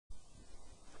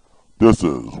This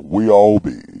is We All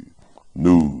Be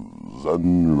News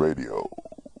and Radio.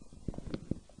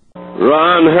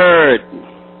 Ron Hurd.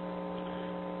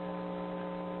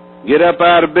 Get up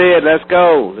out of bed. Let's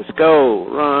go. Let's go.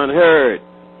 Ron Hurd.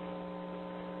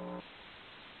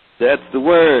 That's the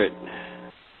word.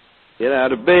 Get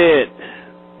out of bed.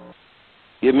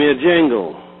 Give me a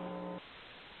jingle.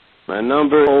 My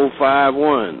number is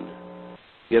 051.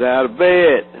 Get out of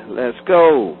bed. Let's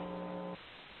go.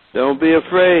 Don't be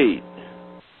afraid.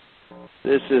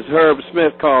 This is Herb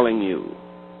Smith calling you.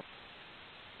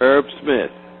 Herb Smith.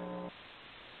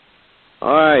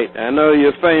 All right, I know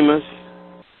you're famous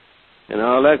and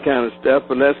all that kind of stuff,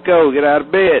 but let's go. Get out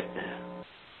of bed.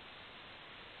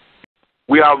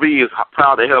 We All Be is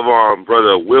proud to have our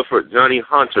brother Wilford Johnny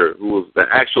Hunter, who was the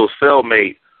actual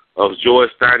cellmate of George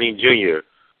Stinney Jr.,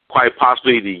 quite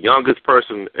possibly the youngest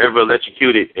person ever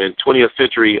electrocuted in 20th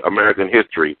century American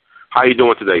history. How you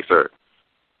doing today, sir?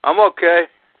 I'm okay.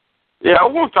 Yeah, I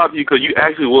want to talk to you because you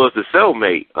actually was the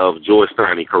cellmate of George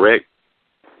Stinney, correct?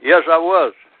 Yes, I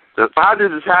was. So how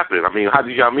did this happen? I mean, how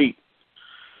did y'all meet?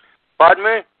 Pardon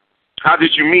me? How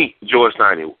did you meet George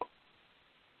Stinney?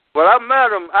 Well, I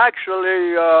met him,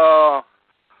 actually, I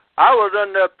was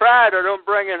in the pride of them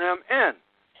bringing him in.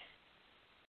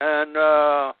 And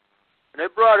they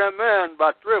brought him in,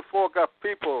 about 3 or 4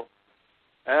 people.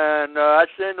 And I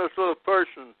seen this little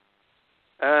person.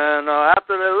 And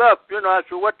after they left, I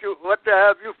said, what they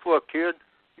have you for, kid?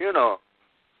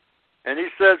 And he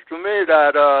says to me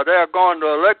that they're going to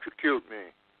electrocute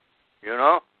me.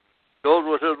 Those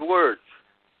were his words.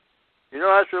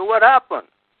 I said, what happened?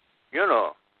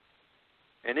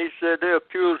 And he said they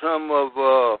accused him of,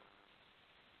 of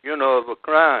a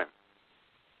crime.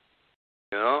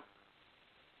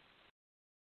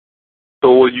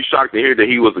 So were you shocked to hear that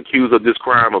he was accused of this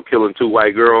crime of killing 2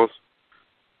 white girls?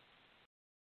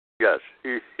 Yes,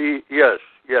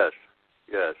 yes.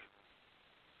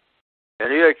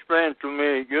 And he explained to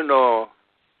me,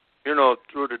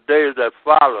 through the days that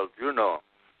followed,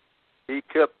 he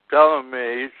kept telling me,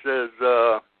 he says,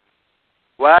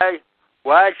 why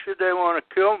should they want to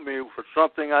kill me for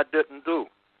something I didn't do?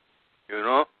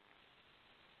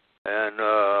 And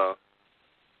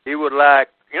he would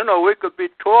we could be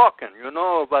talking,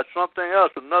 about something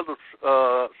else, some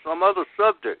other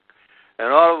subject,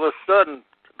 and all of a sudden,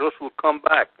 this would come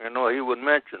back. He would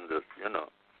mention this.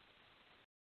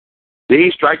 Did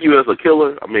he strike you as a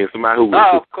killer? I mean, somebody who was...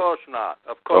 No, of course not.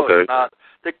 Of course not.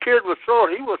 The kid was so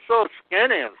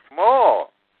skinny and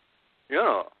small.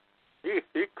 He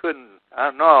couldn't.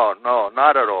 No,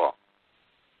 not at all.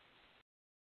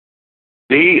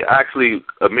 Did he actually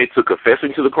admit to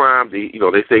confessing to the crime? They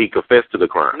say he confessed to the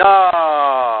crime.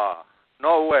 No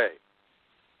way.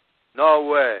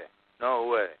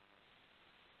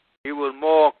 He was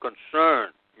more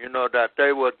concerned, that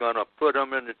they were going to put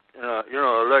him in the,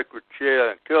 electric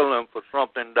chair and kill him for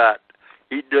something that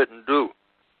he didn't do.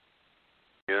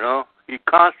 He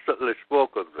constantly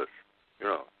spoke of this,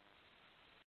 So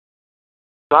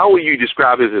how would you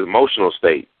describe his emotional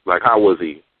state? Like, how was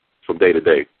he from day to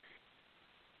day?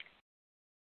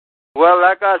 Well,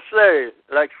 like I say,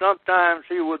 like sometimes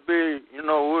he would be, we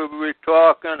would be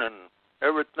talking and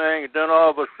everything, and then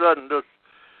all of a sudden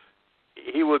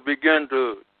he would begin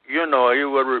to, he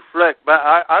would reflect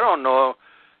back. I don't know.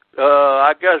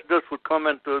 I guess this would come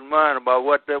into his mind about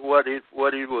what he was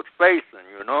facing,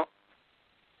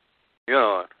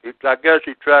 I guess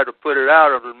he tried to put it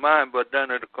out of his mind, but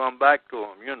then it'll come back to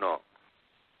him,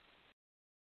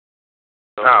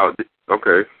 So,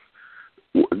 okay.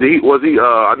 Was he?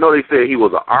 I know they said he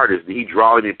was an artist. Did he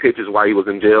draw any pictures while he was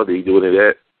in jail? Did he do any of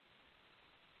that?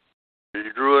 Did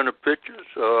he draw any pictures?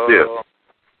 Yeah.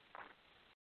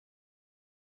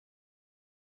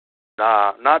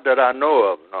 Nah, not that I know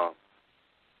of, no.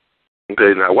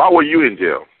 Okay, now, why were you in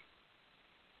jail?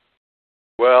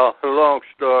 Well, a long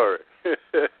story. Well,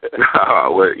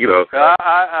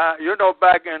 I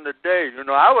back in the day,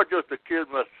 I was just a kid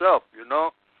myself,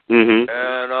 Mm-hmm.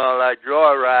 And like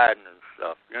joyriding and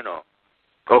stuff,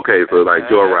 Okay, so like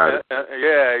joyriding.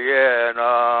 Yeah, and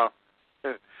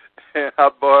I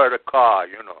borrowed a car,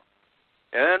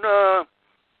 and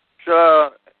so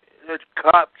this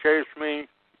cop chased me.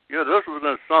 This was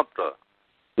in Sumter.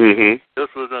 Mm-hmm. This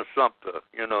was in Sumter,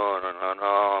 and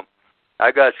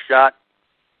I got shot.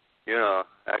 I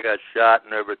got shot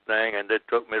and everything, and they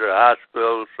took me to the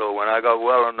hospital. So when I got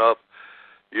well enough,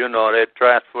 they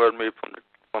transferred me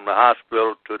from the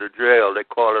hospital to the jail. They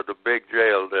call it the big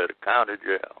jail there, the county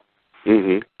jail.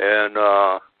 Mm-hmm. And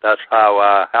that's how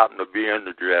I happened to be in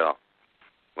the jail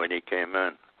when he came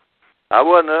in. It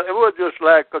was just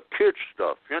like a kid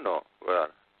stuff, well,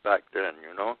 back then,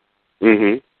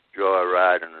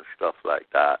 joyriding and stuff like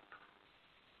that.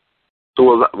 So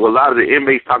were a lot of the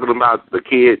inmates talking about the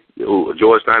kid,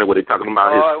 George Stinney, were they talking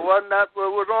about his... It wasn't that,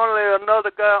 it was only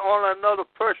another guy, only another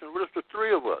person, just the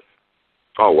three of us.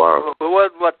 Oh, wow. It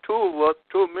wasn't but two of us,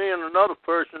 me and another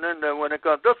person in there when it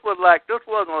comes. This wasn't like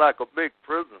a big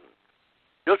prison.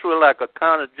 This was like a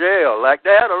kind of jail. Like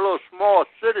they had a little small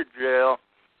city jail,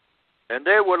 and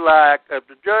they would like, if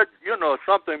the judge,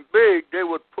 something big, they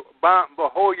would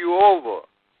hold you over,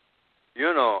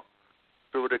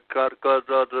 to because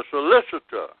the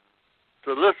solicitor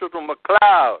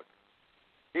McLeod,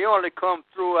 he only come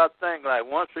through, I think, like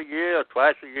once a year or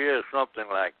twice a year or something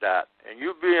like that. And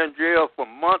you be in jail for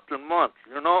months and months,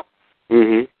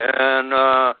 And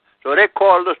so they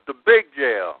called us the big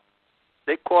jail.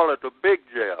 They call it the big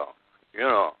jail,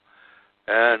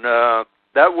 And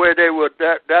that way they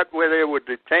would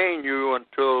detain you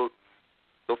until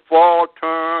the fall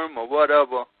term or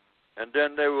whatever, and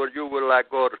then you would like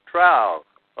go to trial.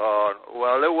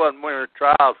 Well, there wasn't many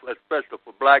trials, especially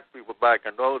for black people back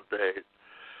in those days,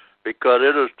 because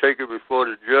it was taken before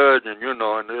the judge, and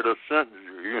and it'll sentence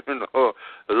you.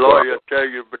 The lawyer tell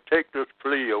you, but take this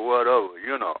plea or whatever.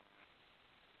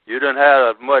 You didn't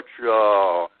have as much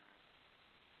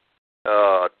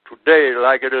today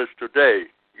like it is today.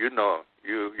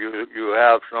 You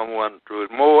have someone to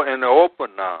more in the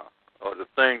open now, or the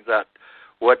things that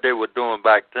what they were doing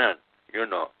back then.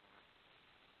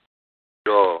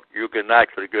 So you can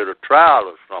actually get a trial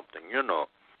or something,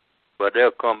 But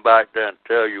they'll come back there and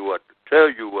tell you what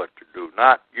to do.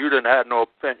 Not you didn't have no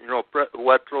opinion,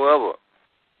 whatsoever.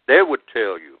 They would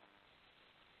tell you,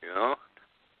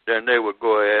 Then they would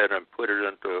go ahead and put it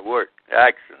into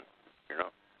action,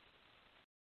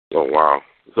 Oh wow!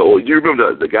 So you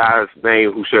remember the guy's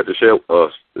name who shared the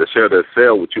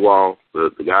cell with you all?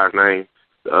 The guy's name,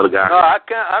 the other guy. No, I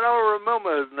can't. I don't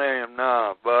remember his name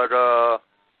now, but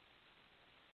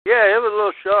yeah, he was a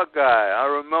little short guy. I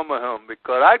remember him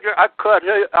because I cut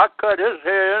his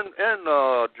hair in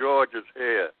George's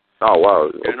hair. Oh wow!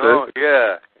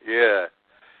 Okay. Yeah.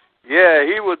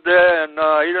 He was there, and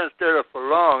he didn't stay there for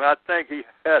long. I think he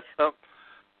had some.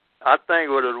 I think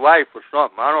with his wife or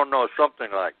something. I don't know, something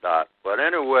like that. But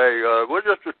anyway, we're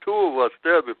just the two of us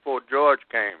there before George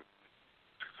came.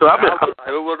 So it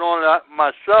was only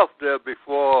myself there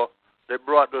before they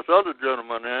brought this other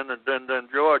gentleman in, and then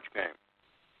George came.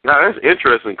 Now, that's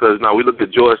interesting because now we look at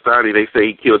George Stinney. They say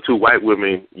he killed 2 white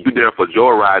women. You there for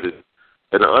joyriding,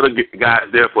 and the other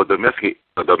guy's there for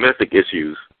domestic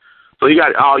issues. So you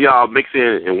got all y'all mixed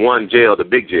in one jail, the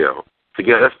big jail,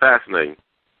 together. That's fascinating.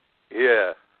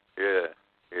 Yeah.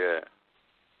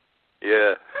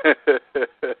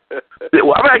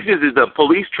 Well, I'm asking, did the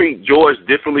police treat George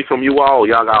differently from you all?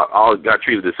 Y'all all got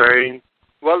treated the same?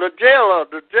 Well, the jailer,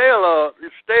 he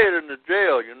stayed in the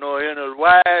jail, and his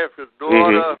wife, his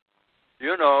daughter,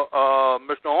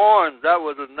 Mr. Horns, that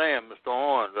was his name, Mr.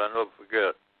 Horns, I'll never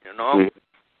forget,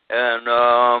 And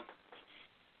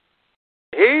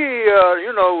he,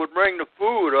 would bring the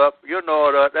food up, they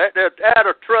had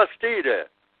a trustee there.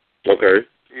 Okay.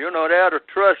 They had a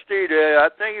trustee there. I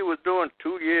think he was doing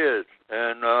 2 years.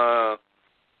 And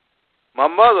my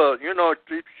mother, she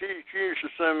used to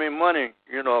send me money,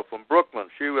 from Brooklyn.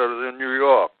 She was in New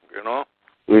York,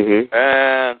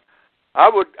 And I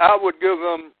would give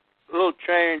him a little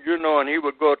change, and he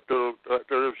would go to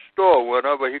the store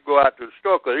whenever he go out to the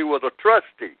store because he was a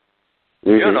trustee,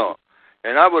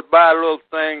 And I would buy little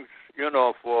things,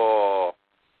 for,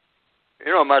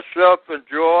 myself and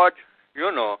George,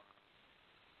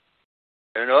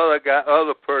 and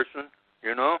other person,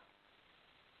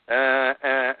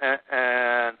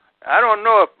 and I don't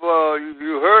know if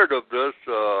you heard of this,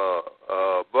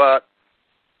 but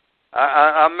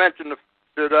I mentioned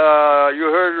that you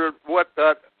heard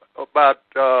about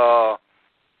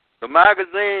the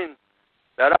magazine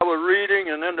that I was reading,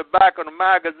 and in the back of the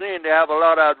magazine they have a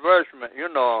lot of advertisement,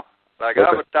 like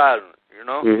advertisement,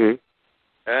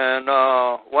 And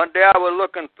one day I was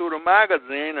looking through the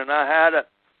magazine, and I had it.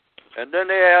 And then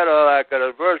they had like an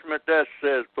advertisement that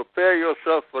says, prepare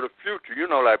yourself for the future,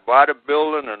 like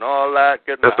bodybuilding and all that,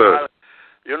 getting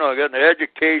getting an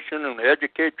education and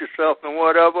educate yourself and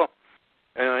whatever.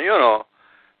 And,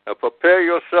 prepare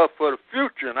yourself for the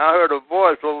future. And I heard a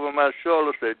voice over my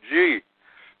shoulder say, gee,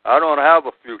 I don't have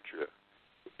a future,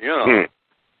 And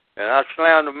I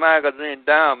slammed the magazine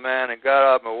down, man, and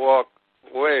got up and walked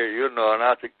away, And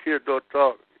I said, kid, don't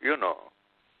talk,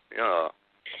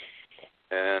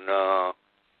 And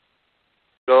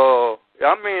so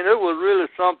I mean, it was really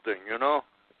something, It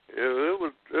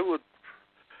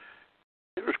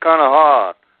was kind of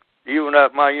hard, even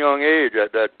at my young age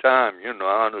at that time, you know,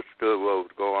 I understood what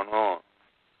was going on.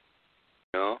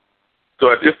 You know?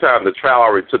 So at this time, the trial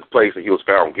already took place and he was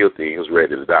found guilty and he was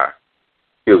ready to die.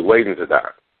 He was waiting to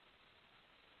die.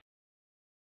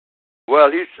 Well,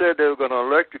 he said they were going to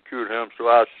electrocute him, so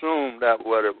I assumed that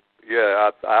what it,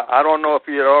 I don't know if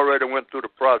he had already went through the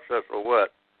process or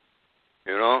what,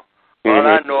 you know. But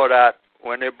I know that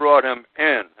when they brought him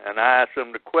in and I asked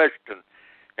him the question,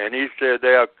 and he said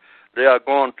they are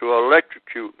going to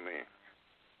electrocute me.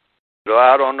 So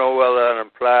I don't know whether that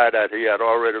implied that he had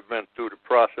already been through the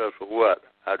process or what.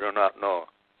 I do not know.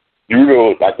 You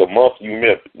remember, like, the month you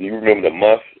met? You remember the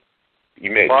month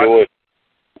you met George?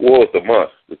 What was the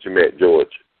month that you met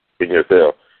George in your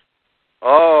cell?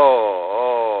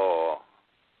 Oh.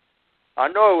 I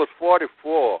know it was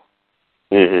 44.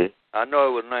 I know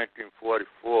it was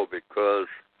 1944 because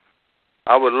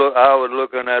I was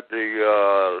looking at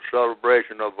the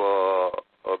celebration of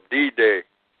D-Day,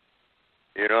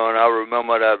 you know, and I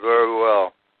remember that very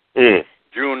well.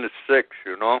 June the 6th,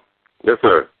 you know. Yes,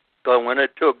 sir. So when they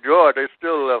took George, they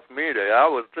still left me there. I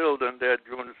was still in there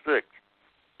June the 6th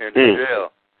in the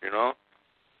jail, you know.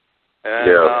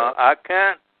 And I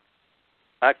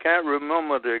can't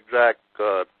remember the exact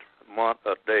month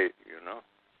or date, you know.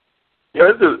 Yeah,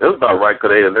 it was about right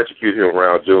because they electrocuted him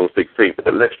around June 16th, but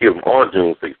they electrocuted him on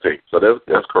June 16th. So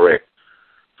that's correct.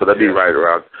 So that'd be right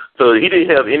around. So he didn't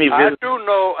have any visitors.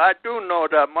 I do know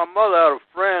that my mother had a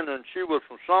friend and she was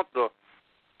from Sumter,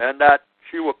 and that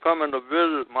she was coming to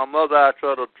visit. My mother asked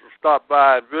her to stop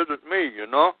by and visit me, you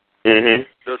know.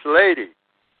 This lady.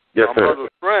 Yes, my mother's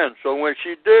friend. So when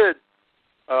she did,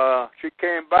 she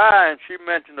came by and she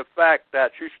mentioned the fact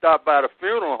that she stopped by the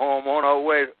funeral home on her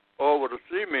way over to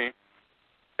see me,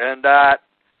 and that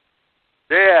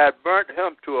they had burnt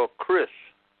him to a crisp.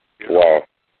 You know? Wow.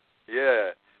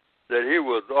 Yeah. That he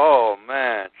was, oh,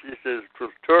 man. She says it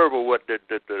was terrible what they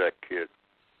did to that kid.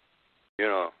 You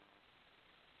know.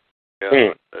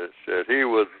 Yeah. Said he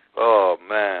was, oh,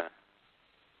 man.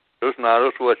 That's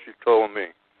what she told me.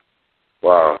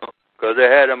 Wow. Because they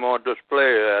had him on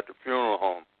display at the funeral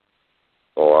home.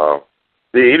 Oh, wow.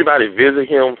 Did anybody visit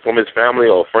him from his family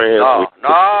or friends?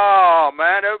 No,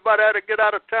 man. Everybody had to get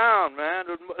out of town, man.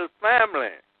 His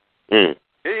family. He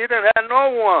didn't have no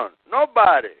one.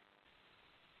 Nobody.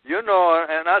 You know,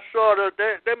 and I saw that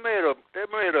they made a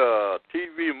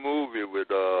TV movie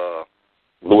with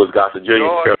Louis Gossett Jr.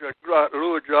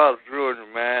 Louis Gossett Jr.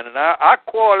 Man, and I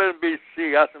called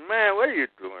NBC. I said, man, what are you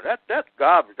doing? That's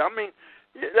garbage. I mean,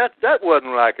 that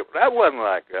wasn't like it. That wasn't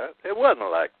like that. It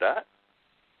wasn't like that.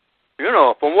 You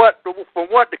know, from what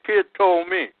the kid told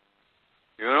me.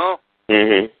 You know.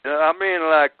 I mean,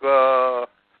 like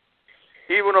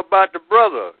even about the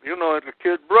brother. You know, the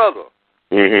kid's brother.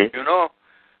 You know.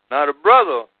 Now, the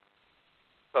brother,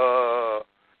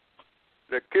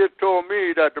 the kid told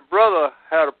me that the brother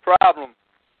had a problem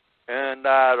and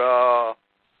that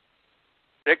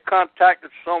they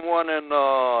contacted someone in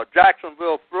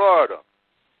Jacksonville, Florida,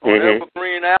 on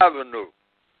Evergreen Avenue.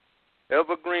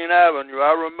 Evergreen Avenue.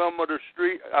 I remember the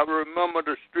street. I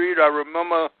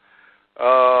remember,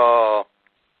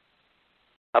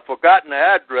 I've forgotten the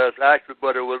address, actually,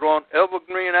 but it was on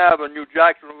Evergreen Avenue,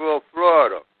 Jacksonville,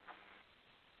 Florida.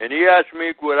 And he asked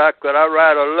me could I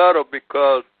write a letter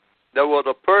because there was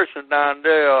a person down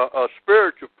there, a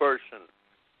spiritual person,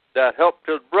 that helped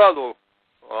his brother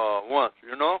once,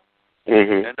 you know?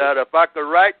 And that if I could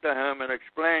write to him and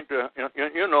explain to him,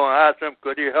 you know, and ask him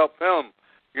could he help him,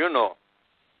 you know.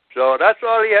 So that's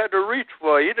all he had to reach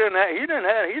for. He didn't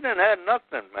have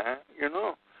nothing, man, you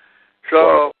know.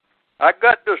 So I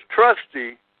got this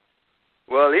trustee.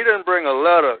 Well, he didn't bring a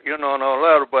letter, you know, no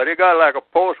letter, but he got like a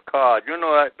postcard. You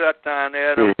know, at that time they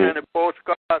had many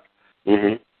postcards.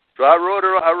 So I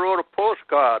wrote a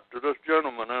postcard to this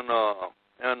gentleman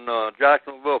in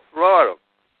Jacksonville, Florida,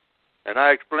 and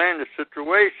I explained the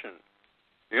situation,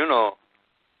 you know,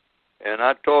 and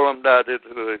I told him that it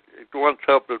once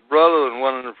helped his brother and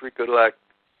wondered if he could, like,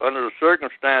 under the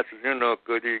circumstances, you know,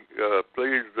 could he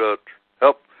please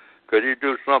help? Could he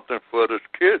do something for this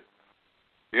kid,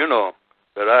 you know?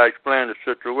 That I explained the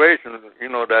situation, you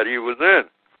know, that he was in.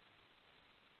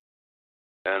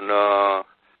 And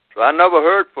so I never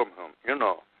heard from him, you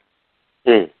know.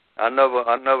 I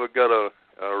never got a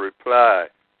reply.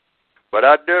 But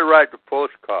I did write the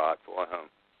postcard for him.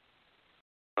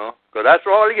 You know, because that's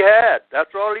all he had.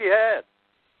 That's all he had.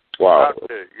 Wow.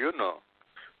 There, you know.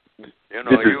 You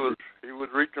know, he was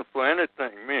reaching for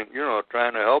anything, you know,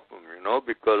 trying to help him, you know,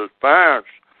 because his parents,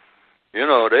 you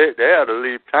know, they had to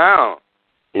leave town.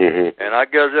 And I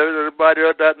guess everybody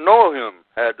that know him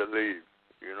had to leave,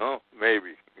 you know,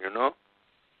 maybe, you know.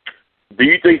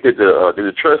 did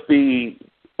the trustee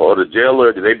or the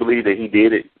jailer, did they believe that he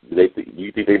did it? Do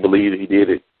you think they believe that he did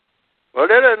it? Well,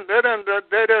 they didn't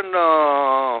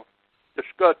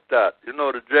discuss that. You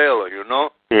know, the jailer. You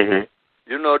know. Mm-hmm.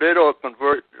 You know, they don't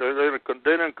converse. They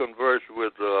didn't converse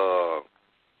with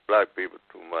black people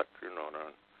too much. You know.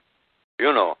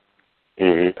 You know.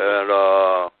 Mm-hmm. And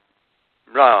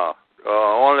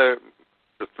only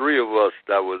the three of us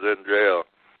that was in jail,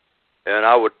 and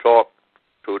I would talk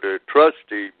to the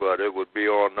trustee, but it would be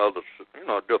on other,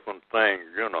 different things.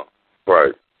 You know.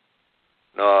 Right.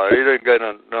 No, they didn't get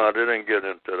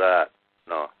into that.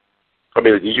 No. I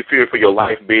mean, did you fear for your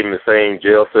life being in the same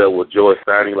jail cell with George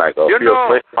Stinney, like a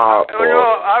Flint Pop?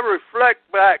 I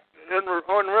reflect back in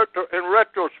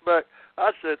retrospect.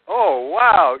 I said, "Oh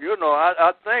wow,"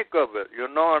 I think of it,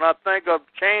 and I think of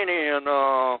Cheney and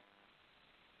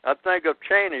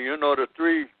the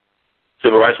three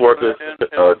civil rights workers,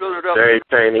 James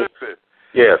Cheney.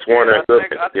 Yeah, sworn in. I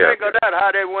think of that,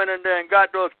 how they went in there and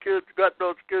got those kids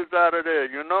out of there,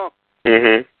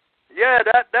 Mhm. Yeah,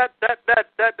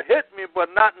 that hit me, but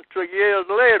not until years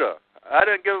later. I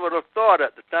didn't give it a thought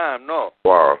at the time, no.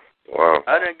 Wow.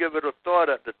 I didn't give it a thought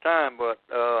at the time, but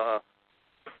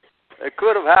it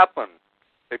could have happened.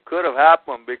 It could have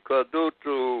happened because due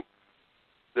to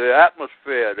the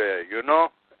atmosphere there,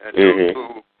 and due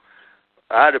to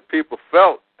how the people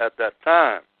felt at that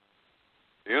time,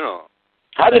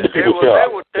 How did the people feel? They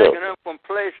were taking him from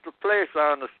place to place,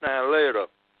 I understand later,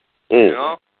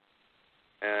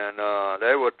 and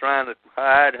they were trying to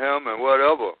hide him and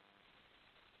whatever.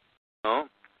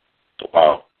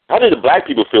 Wow. How did the black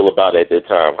people feel about it at that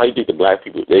time? How do you think the black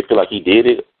people, they feel like he did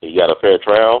it? He got a fair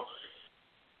trial?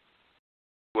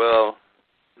 Well,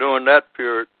 during that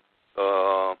period,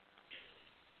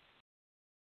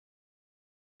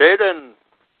 they didn't.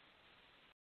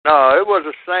 No, it was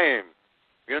the same.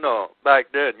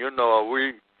 Back then, we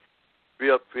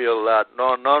feel that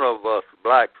none of us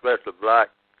black, especially black,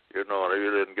 you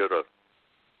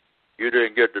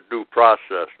didn't get the due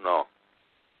process, no.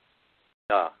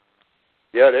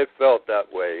 Yeah, they felt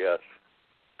that way, yes.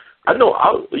 I know.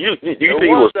 You think it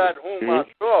was that whom I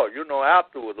saw,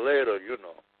 afterward, later,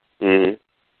 Mm-hmm.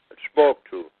 spoke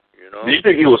to, Do you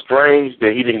think it was strange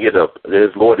that he didn't get that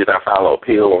his lawyer did not file an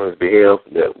appeal on his behalf?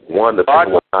 That the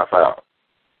appeal was not filed.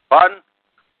 Pardon?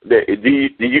 Do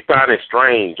you find it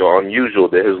strange or unusual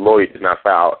that his lawyer did not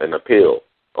file an appeal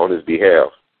on his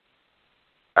behalf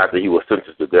after he was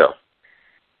sentenced to death?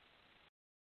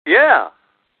 Yeah,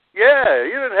 he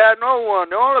didn't have no one.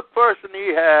 The only person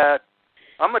he had,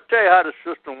 I'm going to tell you how the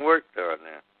system worked there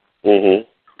now. Mm-hmm.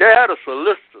 They had a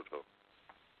solicitor.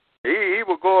 He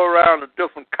would go around to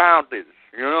different counties,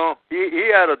 He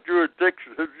had a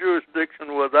jurisdiction. His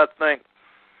jurisdiction was, I think,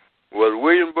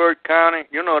 Williamsburg County.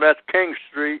 That's King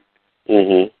Street.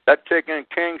 Mm-hmm. That taking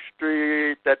King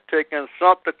Street. That taking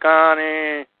Sumter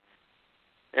County.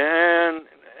 And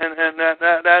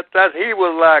that he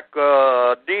was like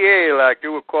DA, like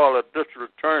you would call a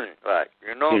district attorney,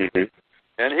 Mm-hmm.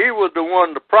 And he was the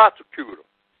one, the prosecutor.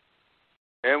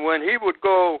 And when he would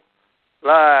go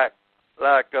like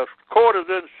a court is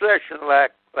in session,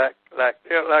 like I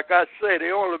say,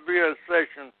 they only be in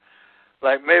session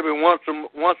like maybe once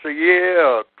a year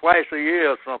or twice a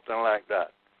year or something like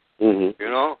that. Mm-hmm.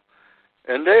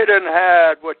 And they didn't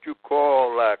have what you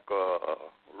call like a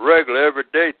regular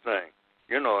everyday thing,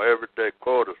 everyday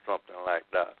court or something like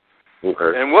that.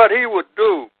 Okay. And what he would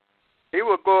do, he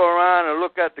would go around and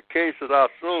look at the cases, I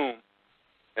assume,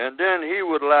 and then he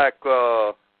would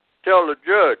tell the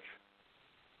judge,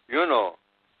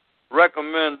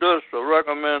 recommend this or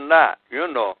recommend that,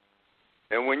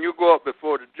 And when you go up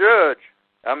before the judge,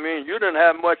 you didn't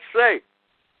have much say,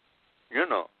 You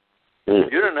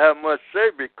didn't have much say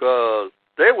because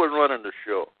they were running the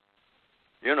show.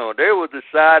 They were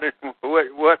deciding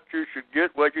what you should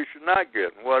get, what you should not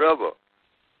get, and whatever.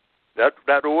 That's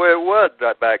the way it was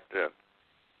back then.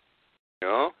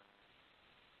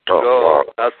 So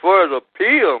as far as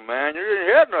appeal, man, you didn't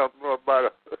hear nothing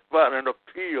about an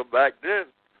appeal back then.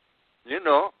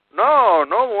 No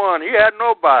one. He had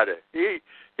nobody. He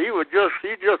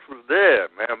just was there,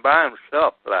 man, by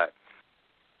himself, like.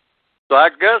 So I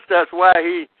guess that's why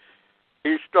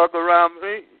he stuck around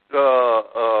me a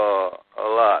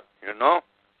lot,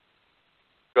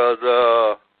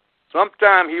 because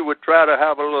sometimes he would try to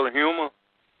have a little humor,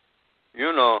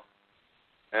 and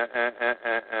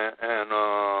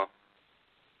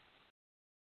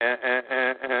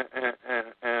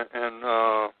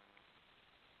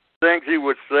things he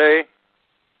would say,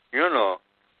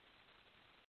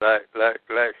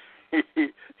 like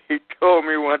he told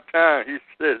me one time. He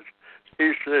said,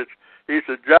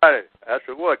 Johnny. I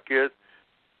said, what, kid?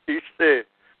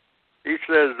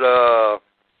 says,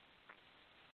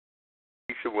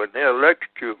 when they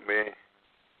electrocute me,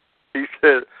 he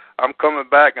said, I'm coming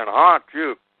back and haunt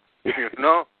you, you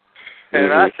know?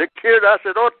 And I said, kid,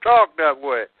 don't talk that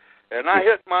way. And I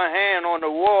hit my hand on the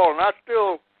wall, and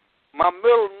my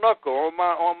middle knuckle on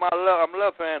my left, I'm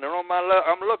left-handed, on my left,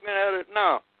 I'm looking at it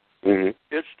now.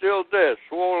 It's still there,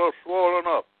 swollen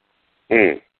up.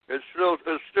 It's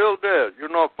still there, you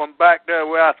know, from back there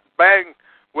where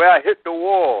I hit the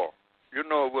wall, you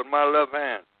know, with my left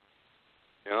hand,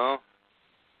 you know.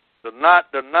 The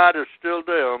knot is still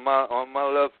there on my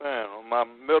left hand, on my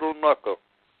middle knuckle.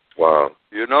 Wow.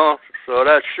 You know, so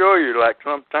that show you, like,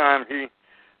 sometimes he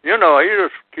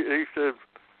said,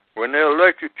 when they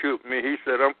electrocute me, he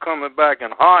said, I'm coming back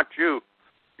and haunt you,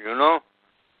 you know.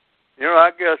 You know, I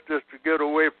guess just to get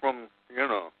away from, you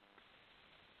know.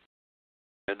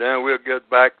 And then we'll get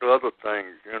back to other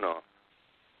things, you know.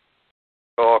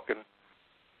 Talking,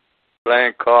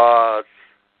 playing cards,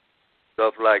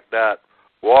 stuff like that.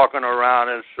 Walking around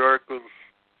in circles,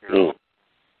 you know.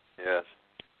 Yes.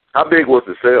 How big was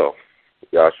the cell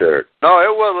y'all shared? No, it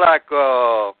was like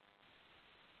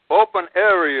open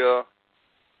area,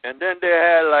 and then they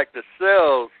had like the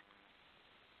cells,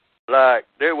 like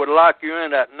they would lock you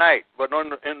in at night, but during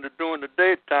the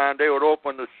daytime they would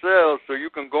open the cells so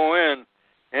you can go in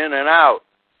and out.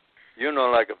 You know,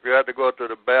 like if you had to go to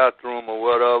the bathroom or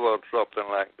whatever or something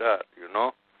like that, you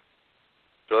know.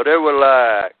 So they were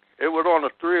like, it was on the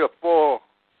 3 or 4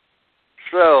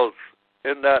 cells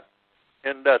in that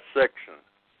section,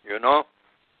 you know.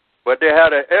 But they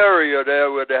had an area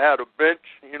there where they had a bench,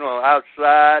 you know,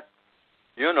 outside,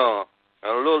 you know,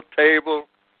 and a little table,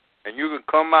 and you can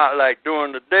come out like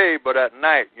during the day, but at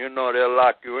night, you know, they'll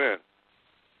lock you in.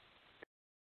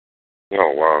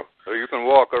 Oh, wow. So you can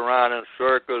walk around in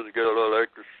circles, get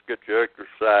your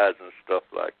exercise and stuff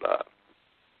like that.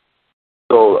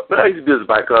 So, I used to do this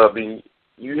by I mean,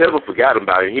 you never forgot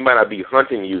about him. He might not be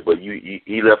hunting you, but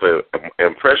he left an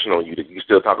impression on you that you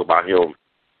still talk about him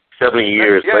 7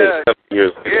 years later. 7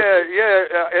 years later.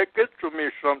 Yeah, it gets to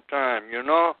me sometimes, you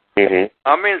know.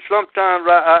 I mean, sometimes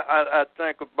I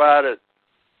think about it,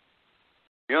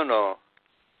 you know.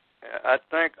 I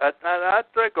think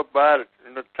about it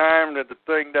in the time that the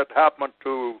thing that happened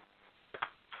to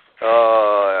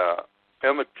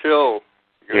Emmett Till,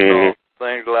 you know,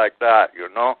 things like that, you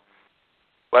know.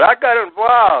 But I got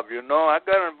involved, you know. I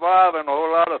got involved in a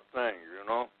whole lot of things, you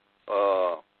know,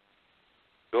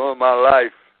 during my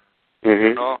life,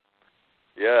 you know.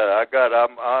 Yeah, I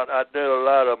did a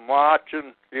lot of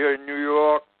marching here in New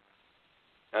York.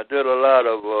 I did a lot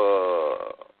of,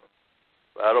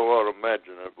 I don't want to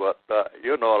mention it, but,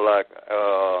 you know, like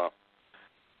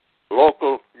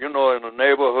local, you know, in the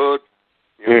neighborhood,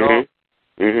 you know.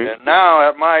 And now,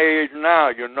 at my age now,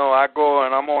 you know, I go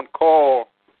and I'm on call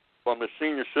from the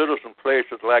senior citizen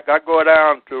places. Like I go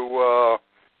down to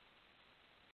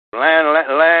land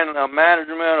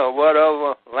management or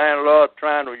whatever, landlord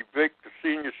trying to evict the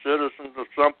senior citizens or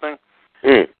something.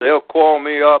 They'll call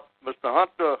me up, Mr.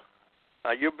 Hunter,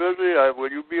 are you busy?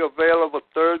 Will you be available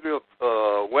Thursday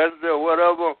or Wednesday or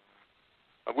whatever?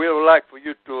 We would like for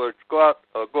you to escort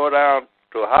or go down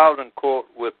to a housing court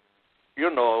with, you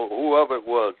know, whoever it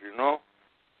was, you know.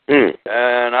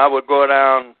 And I would go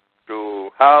down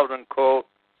to housing court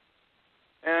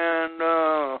and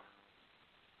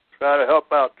try to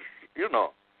help out, you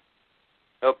know,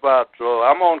 help out. So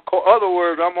I'm on call. Other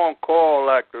words, I'm on call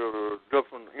like the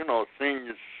different, you know,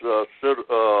 senior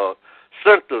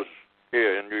centers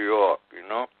here in New York, you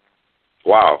know.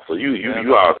 Wow. So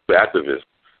you are an activist.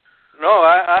 No,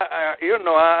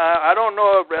 I don't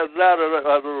know if that's that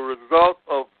as a result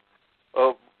of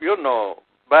you know,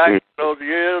 back those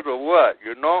years or what,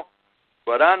 you know.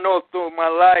 But I know through my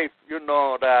life, you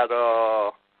know, that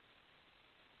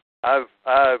I've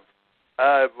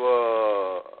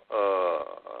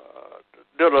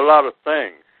did a lot of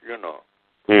things, you know,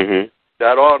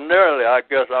 that ordinarily I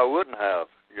guess I wouldn't have,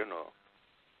 you know.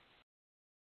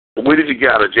 When did you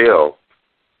get out of jail?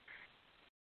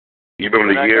 You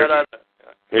remember the year?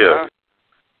 Yeah.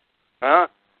 Huh?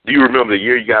 Do you remember the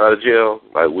year you got out of jail?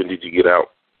 Like, when did you get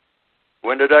out?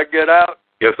 When did I get out?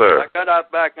 Yes, sir. I got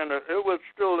out back it was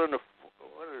still in the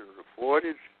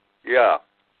 40s? Yeah.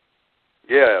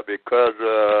 Yeah, because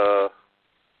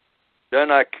then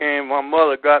I came, my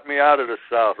mother got me out of the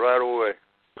South right away.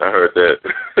 I heard that.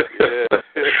 Yeah.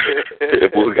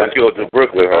 We got you to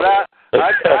Brooklyn, huh? But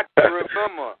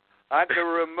I can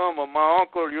remember my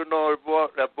uncle, you know,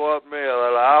 that bought me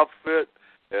an outfit,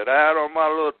 and I had on my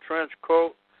little trench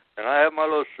coat, and I had my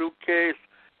little suitcase,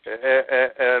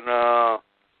 and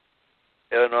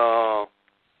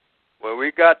when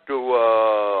we got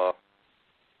to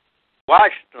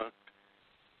Washington,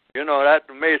 you know, that's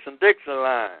the Mason-Dixon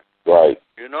line. Right.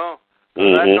 You know?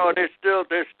 Mm-hmm. I know they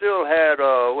still had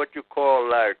what you call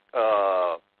like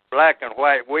black and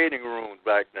white waiting rooms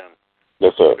back then.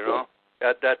 Yes, sir. You know,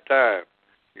 at that time.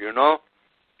 You know?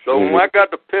 So when I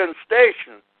got to Penn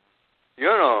Station, you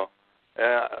know,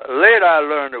 later I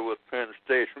learned it was Penn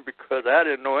Station because I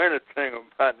didn't know anything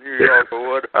about New York or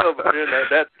whatever at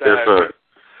that time. Yes,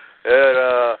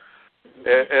 sir.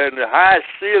 And the high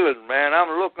ceiling, man,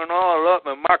 I'm looking all up,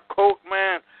 and my coat,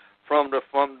 man, from the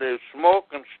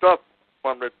smoke and stuff,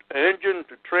 from the engine,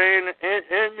 the train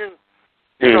engine,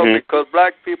 you know, because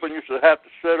black people used to have to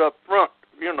sit up front,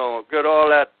 you know, get all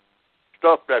that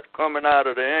stuff that's coming out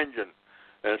of the engine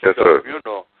and yes, stuff, sir. you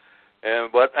know.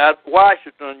 But at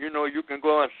Washington, you know, you can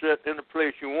go and sit in the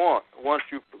place you want once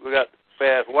you got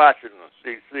past Washington,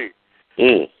 D.C.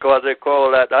 Because they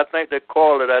call that, I think they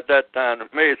called it at that time the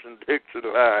Mason-Dixon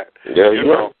line. Yeah, you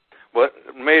know. But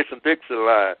Mason-Dixon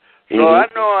line. So I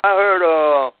know I heard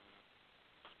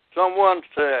someone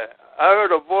say, I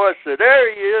heard a voice say, there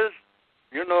he is.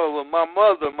 You know, with my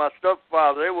mother, my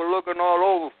stepfather, they were looking all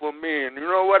over for me. And you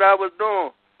know what I was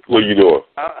doing? What are you doing?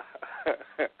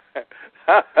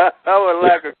 I was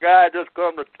like a guy just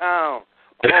come to town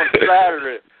on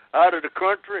Saturday out of the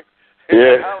country.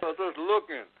 Yeah. I was just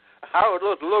looking. I was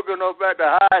just looking up at the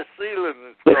high ceiling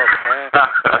and stuff, man.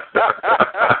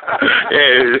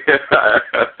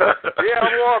 Yeah,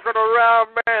 I'm walking around,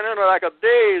 man, in like a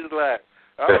daze, like.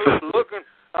 I'm just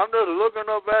looking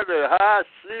up at the high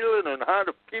ceiling and how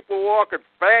the people walking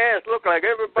fast. Look like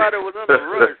everybody was in a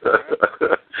rush,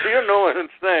 man. You know what I'm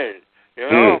saying, you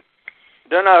know?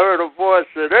 Then I heard a voice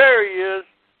say, there he is.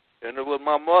 And it was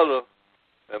my mother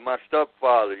and my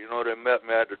stepfather. You know, they met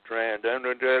me at the train. Then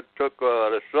they took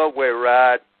the subway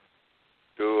ride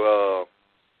to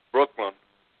Brooklyn.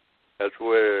 That's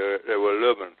where they were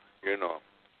living, you know.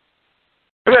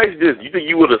 Let me ask you this. You think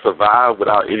you would have survived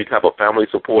without any type of family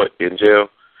support in jail?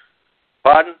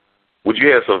 Pardon? Would you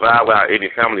have survived without any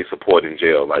family support in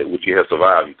jail? Like, would you have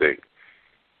survived, you think?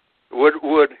 Would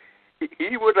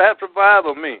he would have survived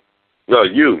or me? No,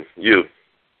 you.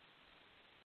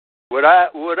 Would I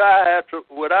have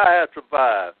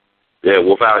survived? Yeah,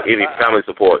 without any family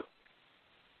support.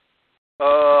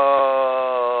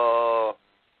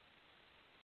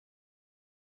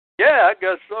 Yeah, I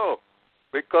guess so.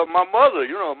 Because my mother,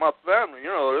 you know, my family, you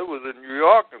know, it was in New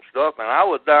York and stuff, and I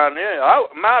was down there.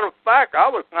 Matter of fact, I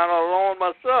was kind of alone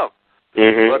myself,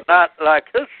 but not like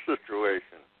his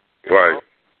situation. Right. Know?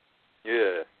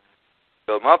 Yeah.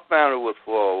 So my family was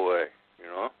far away, you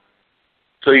know.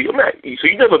 So you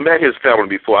never met his family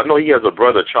before. I know he has a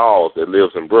brother, Charles, that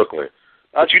lives in Brooklyn.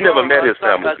 But you never met his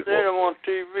family before. I seen him on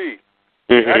TV.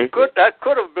 That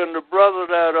could have been the brother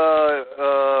that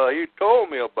he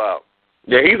told me about.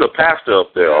 Yeah, he's a pastor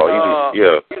up there.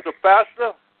 He's a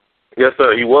pastor? Yes,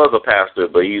 sir. He was a pastor,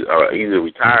 but he's either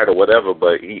retired or whatever.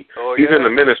 But he's in the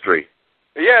ministry.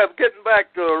 Yeah, getting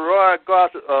back to Roy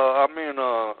Gossip.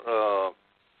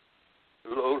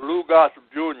 Lou Gossip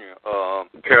Jr.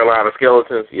 Carolina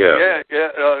Skeletons. Yeah.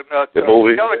 The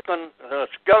movie.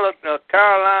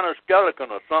 Carolina Skeleton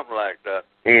or something like that.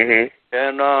 And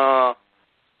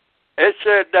it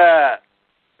said that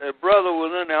the brother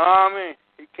was in the army.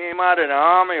 He came out of the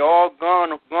army all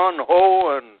gun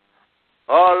ho and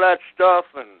all that stuff,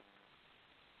 and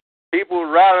people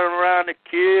rattling around the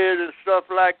kids and stuff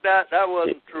like that. That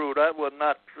wasn't true. That was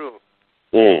not true.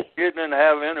 He didn't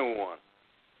have anyone.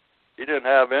 He didn't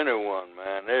have anyone,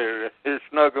 man. They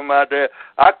snuck him out there.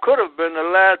 I could have been the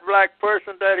last black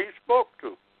person that he spoke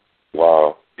to.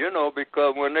 Wow. You know,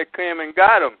 because when they came and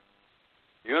got him,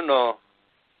 you know,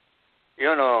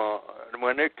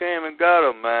 when they came and got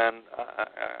him, man,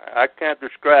 I can't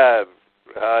describe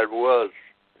how it was,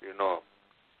 you know.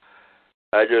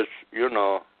 I just, you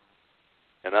know,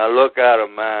 and I look at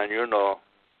him, man, you know,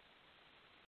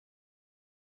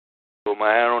 put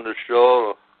my hand on the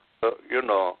shoulder, you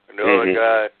know, and the other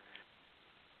guy,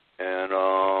 and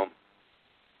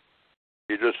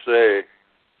he just say,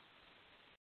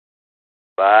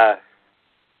 bye,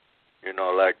 you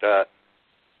know, like that.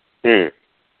 You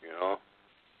know.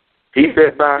 He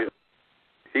said bye?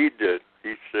 He did.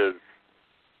 He said,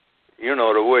 you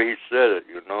know, the way he said it,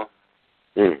 you know,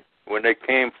 when they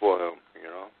came for him, you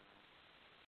know.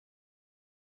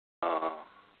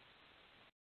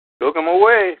 Took him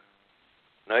away.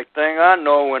 Next thing I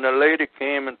know, when the lady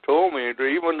came and told me,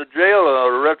 even the jailer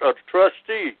or the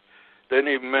trustee didn't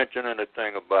even mention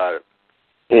anything about it.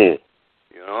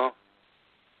 You know?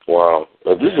 Wow.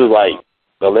 Now, this is like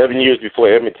 11 years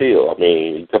before Emmett Till. I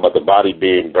mean, you talk about the body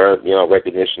being burnt,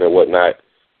 recognition and whatnot.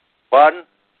 Pardon?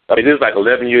 I mean, this is like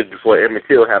 11 years before Emmett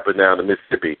Till happened down in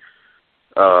Mississippi.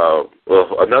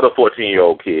 Another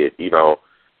 14-year-old kid,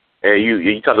 and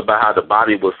you talk about how the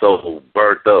body was so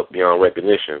burnt up,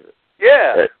 recognition.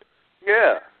 Yeah.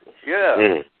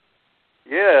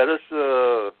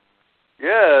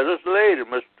 This lady,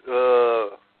 Miss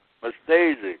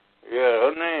Daisy. Yeah,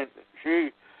 her name.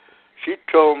 She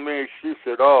told me. She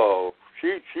said, "Oh,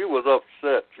 she was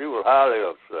upset. She was highly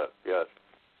upset." Yes.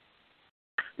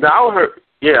 Now I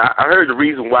heard the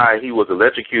reason why he was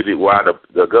electrocuted, why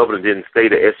the governor didn't stay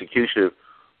the execution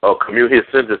or commute his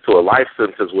sentence to a life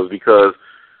sentence, was because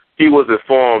he was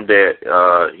informed that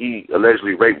he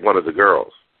allegedly raped one of the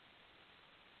girls.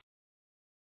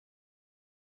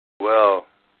 Well,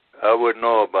 I wouldn't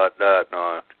know about that,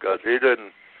 no, because he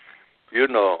didn't.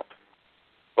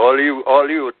 All he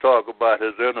would talk about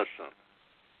is innocent.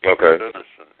 Okay. His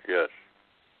innocent, yes.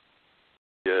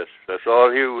 Yes, that's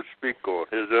all he would speak on.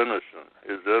 His innocent.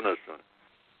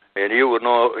 And he would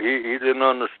know. He didn't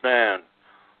understand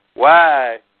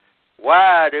why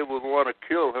they would want to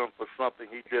kill him for something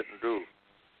he didn't do.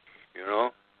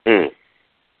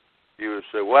 He would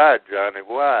say, "Why, Johnny?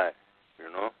 Why?"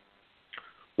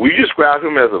 Will you describe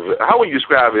him how would you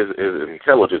describe his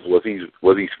intelligence? Was he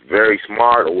very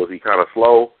smart, or was he kind of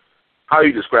slow? How do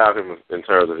you describe him in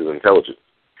terms of his intelligence?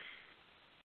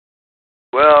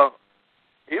 Well,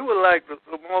 he was like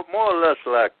more or less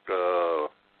like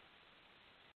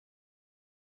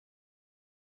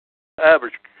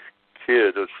average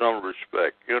kid in some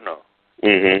respect,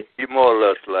 Mm-hmm. He more or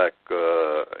less like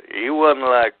he wasn't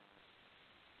like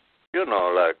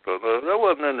there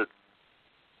wasn't any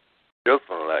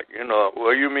different like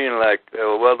Well, you mean like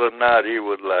whether or not he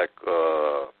was like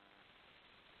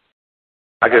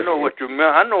I know what you mean.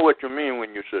 I know what you mean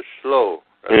when you say slow.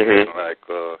 Mm-hmm. Like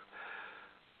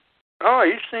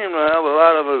he seemed to have a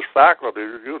lot of his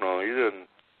faculties. He didn't.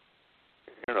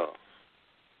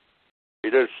 He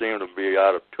didn't seem to be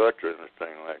out of touch or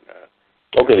anything like that.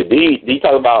 Okay. Did he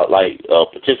talk about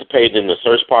participating in the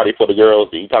search party for the girls?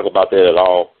 Did he talk about that at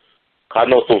all? I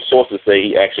know some sources say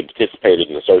he actually participated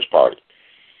in the search party,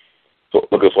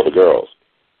 looking for the girls.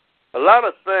 A lot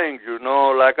of things,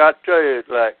 like I tell you,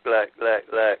 like,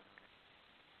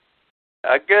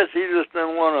 I guess he just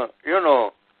didn't want to,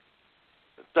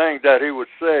 the thing that he would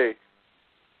say.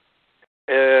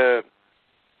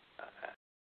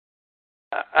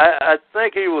 I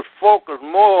think he was focused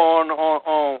more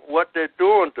on what they're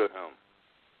doing to him.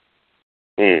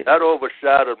 Mm. That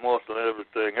overshadowed most of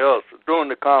everything else during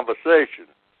the conversation,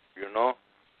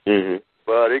 Mm-hmm.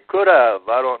 But he could have,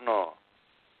 I don't know.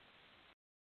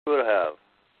 Could have,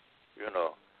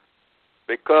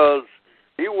 because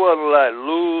he wasn't like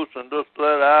loose and just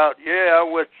let out. Yeah, I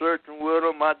went searching with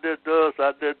him. I did this,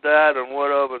 I did that, and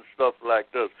whatever and stuff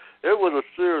like this. It was a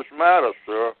serious matter,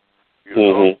 sir.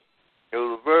 Mm-hmm. It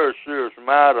was a very serious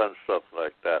matter and stuff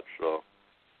like that. So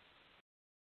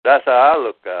that's how I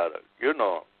look at it,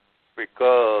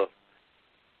 because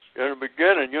in the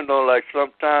beginning, like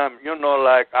sometimes,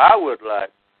 like I would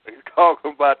like,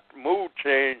 talking about mood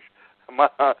change,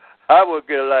 I would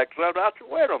get like something. I said,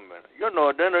 wait a minute,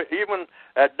 then even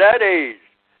at that age,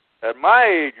 at my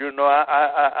age,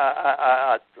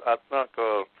 I think,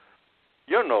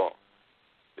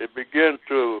 it began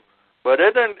to, but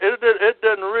it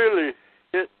didn't really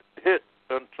hit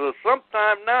until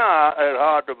sometime now. It's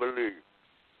hard to believe,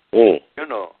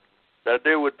 that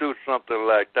they would do something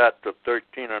like that to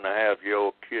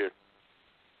 13-and-a-half-year-old kid,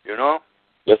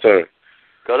 Yes, sir.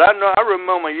 Because I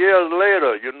remember years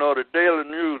later, the Daily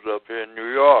News up here in New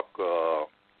York,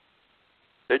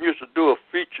 they used to do a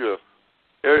feature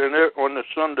on the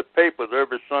Sunday papers,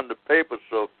 every Sunday paper.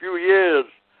 So a few years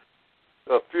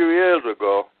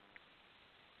ago,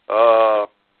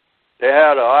 they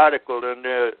had an article in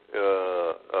their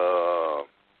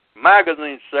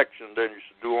magazine section they used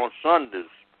to do on Sundays,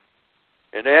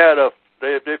 and they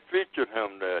featured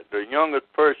him there, the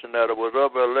youngest person that was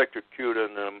ever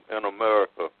electrocuted in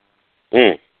America.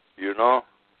 Mm.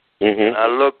 Mm-hmm. And I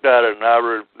looked at it,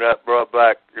 and that brought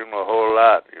back, a whole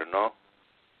lot,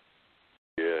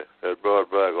 Yeah, that brought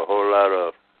back a whole lot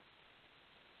of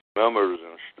memories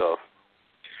and stuff.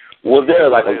 Was there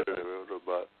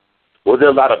was there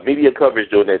a lot of media coverage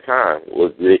during that time?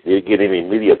 Did you get any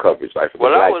media coverage, like from the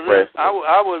black press? I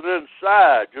was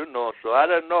inside, so I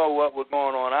didn't know what was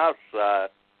going on outside.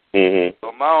 Mm-hmm.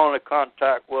 So my only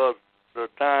contact was the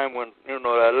time when,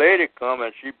 that lady come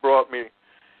and she brought me,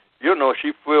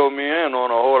 she filled me in on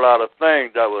a whole lot of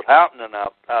things that was happening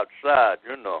outside,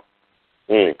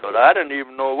 Mm. because I didn't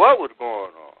even know what was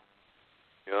going on.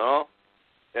 You know?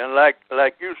 And like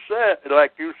you say,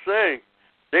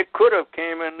 they could have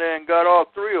came in there and got all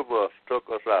three of us, took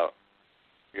us out.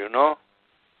 You know?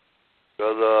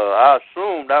 Because I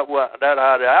assume that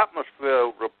how the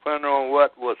atmosphere, depending on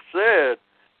what was said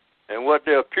and what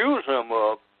they accuse him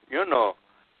of, you know,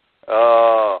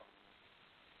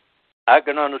 I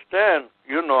can understand,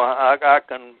 you know, I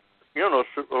can, you know,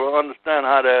 understand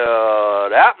how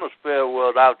the atmosphere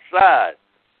was outside,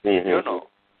 you know,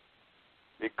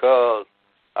 because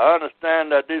I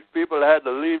understand that these people had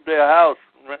to leave their house,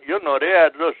 you know, they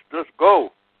had to just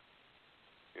go,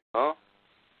 you know.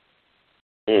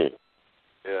 Yeah,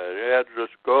 they had to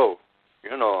just go,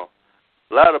 you know.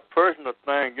 A lot of personal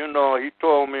things, you know, he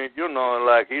told me, you know,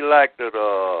 like he liked it,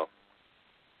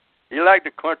 he liked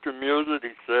the country music,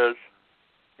 he says,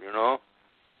 you know.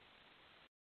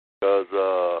 Because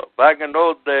back in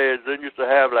those days, they used to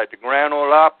have like the Grand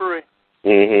Ole Opry.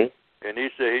 And he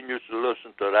said he used to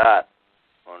listen to that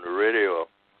on the radio.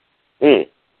 And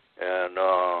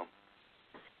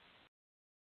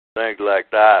things like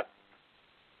that,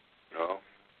 you know.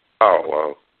 Oh,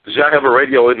 wow. Did y'all have a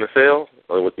radio in the cell?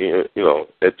 With you know,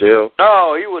 at jail?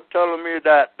 No, he was telling me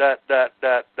that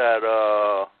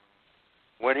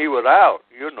when he was out,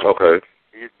 you know. Okay.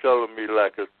 He's telling me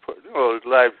like his, you know, his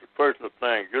life's a personal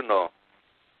thing, you know.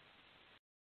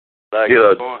 Like he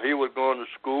was going to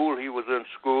school, he was in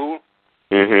school.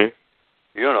 You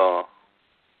know.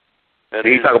 And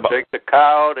he'd take the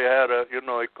cow. They had a, you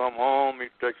know, he'd come home,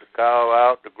 he'd take the cow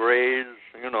out to graze,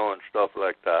 you know, and stuff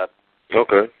like that.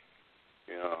 Okay.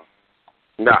 You know.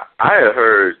 Now, I had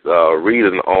heard,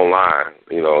 reading online,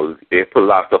 you know, they put a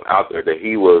lot of stuff out there that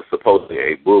he was supposedly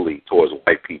a bully towards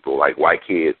white people, like white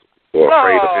kids were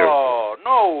afraid of him. Oh,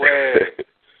 no way.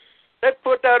 They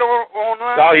put that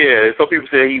online? Oh, yeah. Some people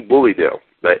say he bullied them.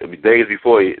 Like, days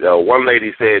before, one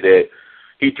lady said that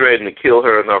he threatened to kill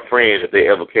her and her friends if they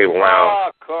ever came around.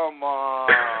 Oh, come on.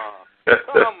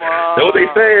 Come on. That's what they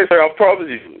saying, sir. I promise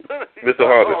you, Mr.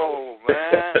 Hunter. Oh,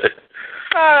 man.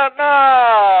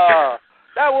 No.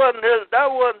 That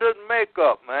wasn't his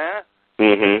makeup, man.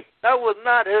 That was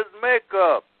not his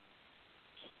makeup.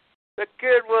 The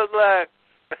kid was like,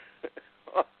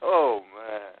 oh,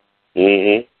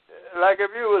 man. Like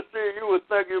if you would see, you would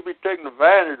think you'd be taking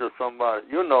advantage of somebody,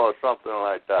 you know, or something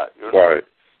like that. You know? Right.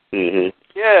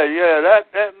 Yeah, that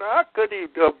how could he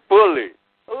bully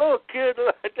a little kid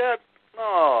like that?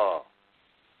 No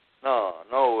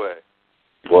way.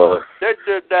 Well, they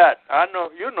did that. I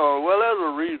know, you know. Well, there's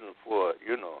a reason for it,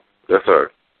 you know. Yes, sir.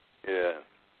 Yeah,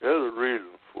 there's a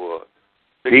reason for it.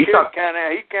 The kid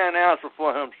he can't answer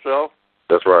for himself.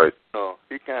 That's right. No,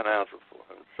 he can't answer for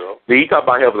himself. Did he talk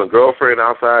about having a girlfriend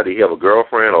outside? Did he have a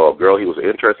girlfriend or a girl he was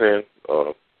interested in?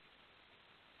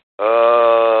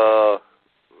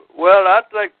 Well, I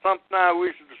think sometime we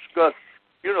should discuss,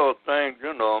 you know, things,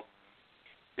 you know,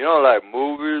 like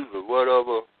movies or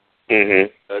whatever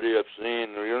that he have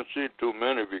seen. You don't see too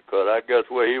many because I guess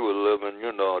where he was living,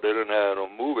 you know, they didn't have no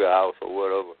movie house or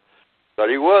whatever. But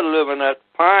he was living at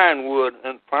Pinewood,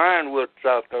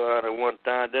 South Carolina one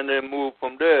time. Then they moved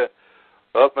from there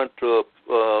up into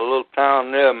a little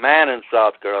town near Manning,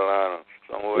 South Carolina,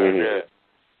 somewhere in there.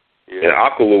 Yeah. And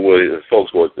Akalu, where his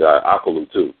folks were, Akalu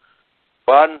too.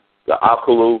 Pardon? The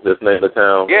Akalu, that's the name of the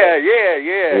town. Yeah,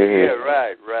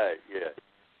 right,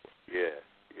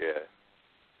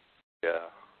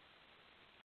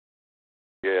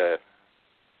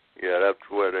 yeah, that's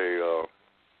where they.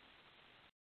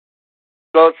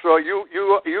 So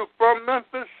you from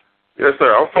Memphis? Yes,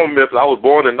 sir. I'm from Memphis. I was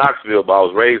born in Knoxville, but I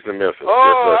was raised in Memphis.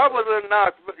 Oh, yes, I was in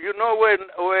Knoxville. You know where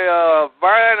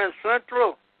Vine and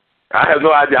Central? I have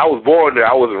no idea. I was born there.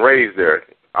 I wasn't raised there.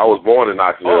 I was born in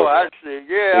Knoxville. Oh, I see.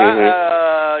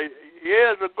 Yeah,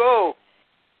 years ago,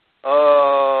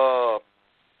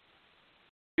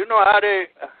 you know how they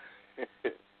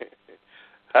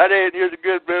used to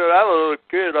get better. I was a little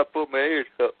kid. I put my age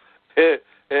up,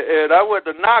 and I went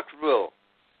to Knoxville.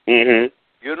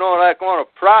 You know, like on a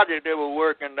project they were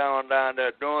working down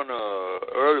there during the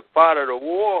early part of the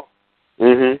war.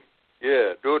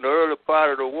 Yeah, during the early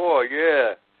part of the war.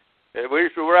 Yeah. And we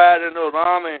used to ride in those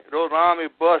army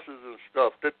buses and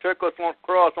stuff. They took us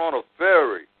across on a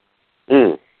ferry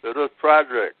to this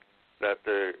project that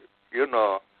you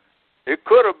know, it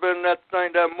could have been that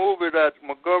movie that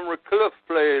Montgomery Clift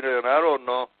played in. I don't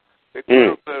know. It could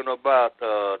have been about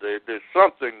there's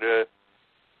something there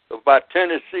about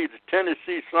Tennessee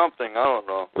something. I don't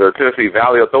know. The Tennessee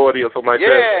Valley Authority or something like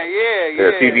that.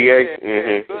 Yeah. TVA.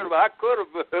 I could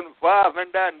have been involved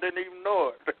in that and didn't even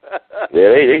know it. Yeah,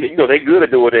 they good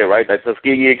at doing that, right? That's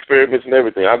Tuskegee experiments and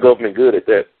everything. Our government good at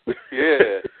that.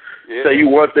 Yeah. say you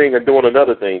one thing and doing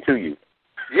another thing to you.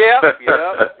 Yeah.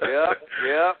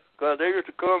 Because they used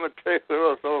to come and take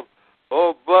us on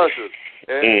buses.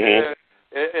 And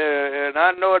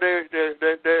I know they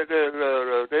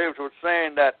were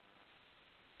saying that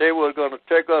they were going to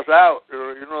take us out.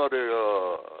 You know,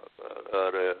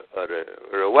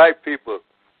 the white people.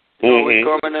 You know, we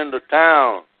coming into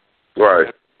town.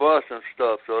 Right. Bus and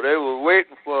stuff. So they were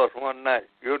waiting for us one night,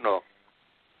 you know.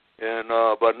 And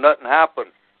but nothing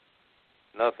happened.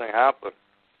 Nothing happened.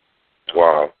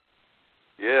 Wow.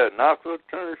 Yeah, Knoxville,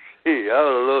 Tennessee. I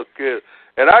was a little kid.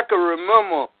 And I can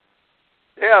remember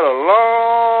they had a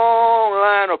long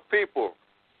line of people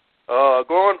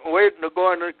waiting to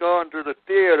go into the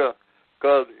theater.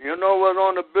 Because you know what's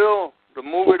on the bill? The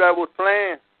movie that was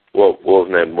playing? What was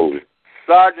that movie?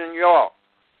 Sergeant York.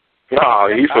 No,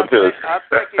 he's from Tennessee. I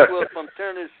think he was from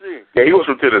Tennessee. Yeah, he was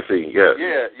from Tennessee. Yeah.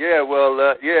 Yeah. Well,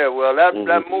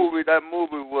 that movie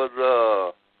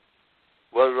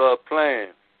was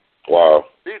playing. Wow.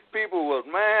 These people was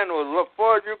as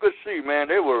far as you could see, man.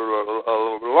 They were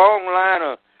a long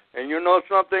line and you know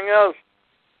something else?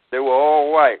 They were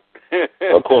all white.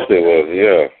 Of course they was.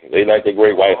 Yeah, they like the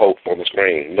Great White Hope on the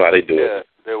screen. You know how they do it.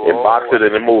 They were in boxing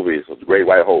and in movies, the Great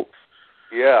White Hope.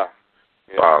 Yeah.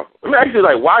 Wow. Let me ask you,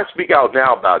 why speak out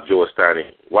now about George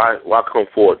Stinney? Why come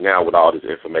forward now with all this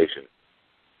information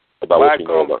about what you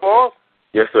know about? Forth?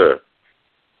 Yes, sir.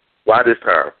 Why this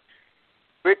time?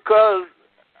 Because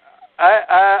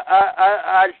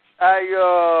I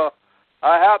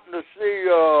happened to see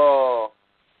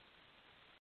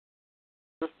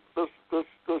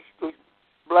this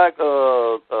black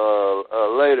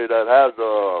lady that has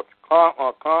a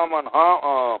common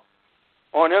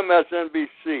on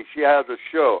MSNBC. She has a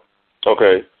show.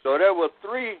 Okay. So there was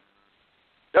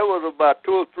about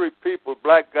 2 or 3 people,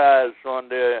 black guys on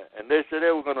there, and they said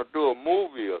they were going to do a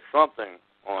movie or something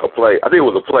on a play. I think it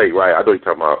was a play, right? I know you're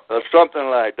talking about. Or something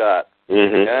like that.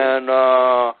 Mm-hmm. And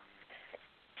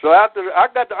so after I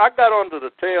got onto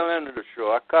the tail end of the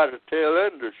show. I caught the tail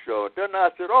end of the show. And then I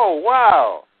said, oh,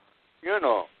 wow, you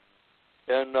know.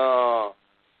 And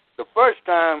the first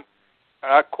time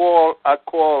I called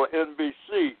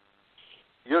NBC,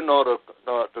 you know, to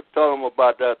tell them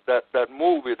about that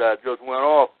movie that just went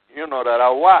off, you know, that I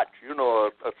watched, you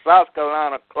know, a South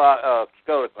Carolina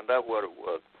skeleton, that's what it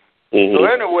was. Mm-hmm. So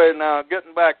anyway, now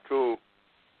getting back to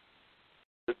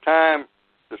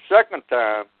the second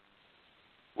time,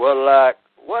 well, like,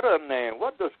 what her name?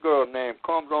 What this girl name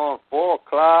comes on 4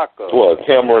 o'clock? What,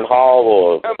 Cameron Hall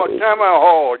or? Cameron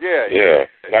Hall, yeah. Yeah,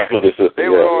 that's what this is. They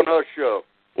were on her show.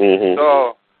 Mm-hmm.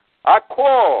 So I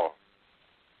called,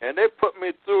 and they put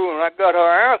me through, and I got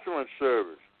her answering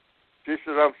service. She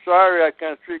said, I'm sorry I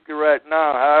can't treat you right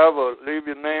now. However, leave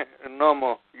your name and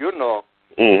number, you know.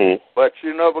 Mm-hmm. But she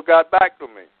never got back to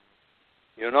me,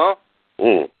 you know.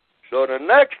 Mm. So the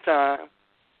next time,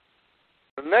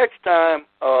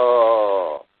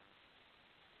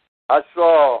 I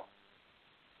saw,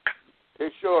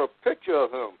 they showed a picture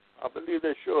of him. I believe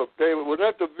they was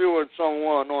interviewing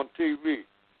someone on TV.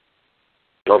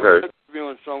 Okay.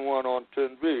 Interviewing someone on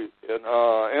TV and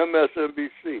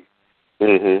MSNBC.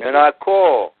 Mm-hmm. And I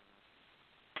called,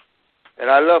 and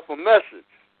I left a message,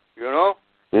 you know.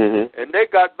 Mm-hmm. And they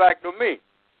got back to me.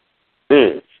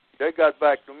 Mm. They got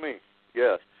back to me,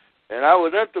 yes. And I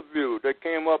was interviewed. They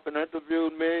came up and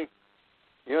interviewed me,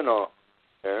 you know,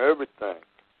 and everything.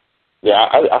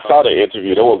 Yeah, I saw the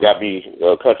interview. That one got me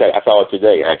contact. I saw it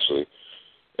today, actually.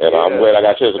 And I'm glad I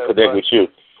got a chance to connect with you.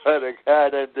 The guy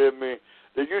that did me.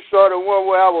 Did you saw the one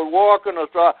where I was walking or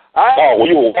so? When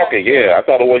you were walking, yeah. I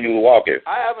saw the one you were walking.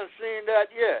 I haven't seen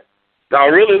that yet. No,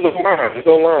 really? It's online. It's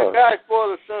online. The guy's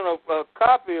supposed to send a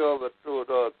copy of it to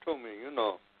me, you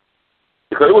know.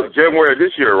 Because it was January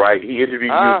this year, right? He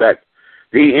interviewed you back.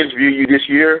 Did he interview you this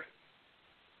year?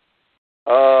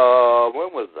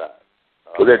 When was that?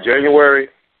 Was that January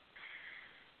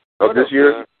of this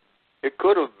year? It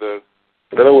could have been.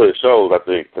 I don't know what it shows, I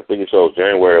think. I think it shows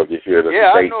January of this year.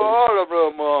 Yeah, I know all of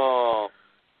them.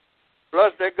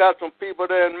 Plus, they got some people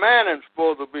there in Manning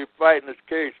supposed to be fighting this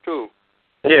case, too.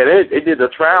 Yeah, they did the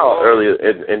trial earlier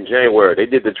in January. They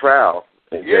did the trial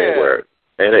in January.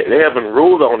 And they haven't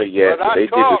ruled on it yet, but they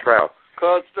did the trial.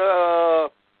 Because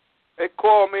they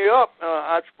called me up.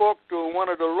 I spoke to one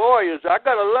of the lawyers. I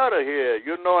got a letter here,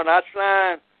 you know, and I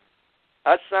signed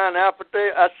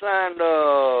affidavit.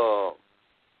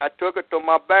 I took it to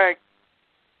my bank,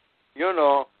 you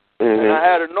know, and I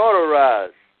had it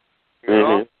notarized, you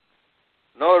know,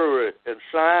 notary and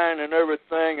signed and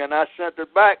everything, and I sent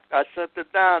it back. I sent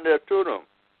it down there to them.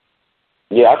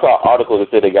 Yeah, I saw an article that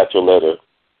said they got your letter.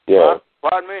 Yeah.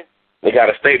 Pardon me? They got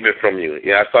a statement from you.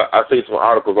 Yeah, I see some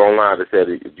articles online that said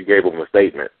you gave them a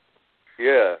statement.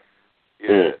 Yeah.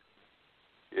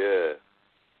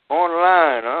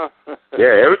 Online, huh?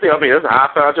 Yeah, everything. I mean, that's how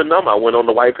I found your number. I went on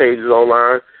the white pages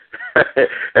online.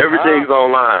 Everything's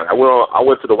online. I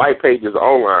went to the white pages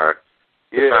online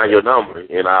to find your number,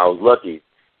 and I was lucky.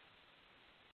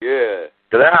 Yeah.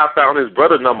 Because that's how I found his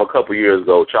brother number a couple years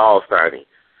ago, Charles Stinney.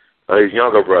 His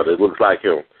younger brother. It looks like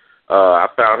him. I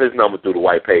found his number through the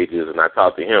white pages, and I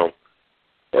talked to him.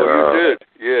 Oh, you did?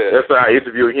 Yeah. That's why I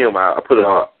interviewed him. I put it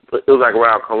on. It was like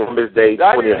around Columbus Day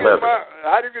 2011.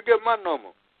 How did you get my number?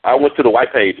 I went to the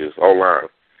white pages online.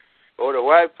 Oh, the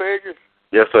white pages?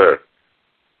 Yes, sir.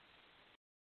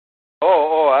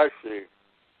 Oh, I see.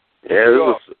 Yeah,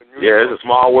 it's a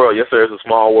small world. Yes, sir, it's a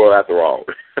small world after all.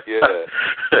 Yeah.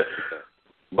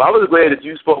 But I was glad that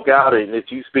you spoke out and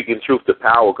that you speaking truth to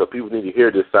power, because people need to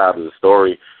hear this side of the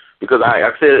story. Because I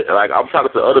said, like, I'm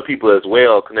talking to other people as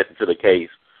well connected to the case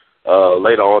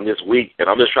later on this week, and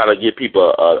I'm just trying to give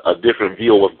people a different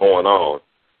view of what's going on.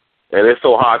 And it's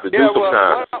so hard to do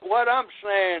sometimes. What I'm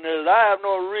saying is I have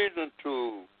no reason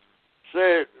to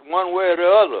say it one way or the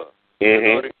other. Mm-hmm.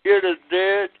 You know, the kid is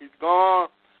dead. He's gone.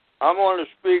 I'm only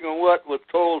speaking what was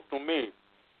told to me.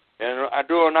 And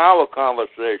during our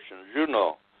conversations, you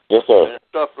know. Yes, sir. And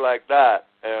stuff like that.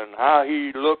 And how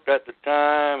he looked at the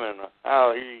time and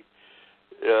how he,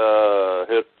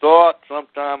 his thoughts.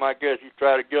 Sometimes I guess he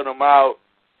tried to get them out,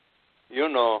 you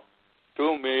know,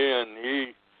 to me.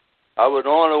 And I was the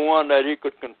only one that he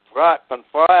could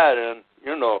confide in,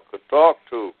 you know, could talk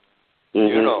to,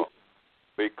 you know.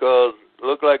 Because it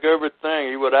looked like everything,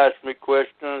 he would ask me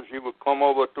questions. He would come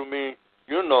over to me,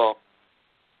 you know.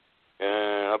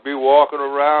 And I'd be walking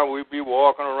around. We'd be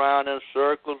walking around in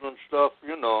circles and stuff,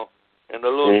 you know, in the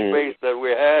little space that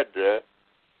we had there,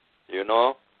 you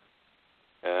know.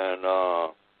 And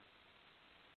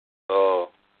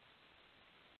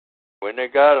when they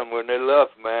got him, when they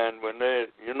left, man,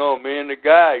 you know, me and the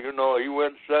guy, you know, he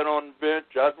went and sat on the bench.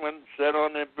 I went and sat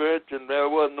on the bench, and there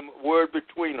wasn't a word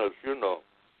between us, you know.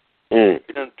 We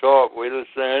didn't talk. We didn't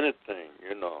say anything,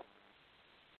 you know.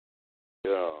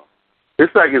 You know.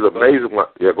 It's like it's amazing.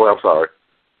 Yeah, go ahead. I'm sorry.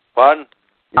 Pardon?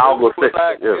 It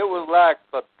was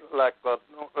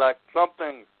like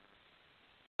something.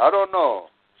 I don't know.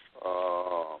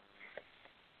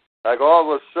 Like all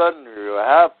of a sudden you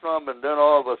have some, and then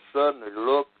all of a sudden you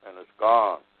look and it's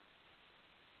gone.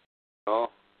 You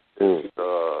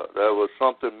know, there was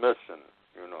something missing.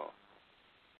 You know,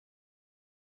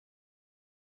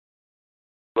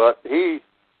 but he.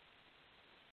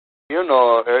 You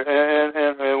know,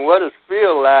 and what it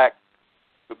feel like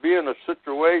to be in a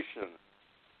situation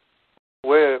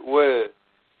where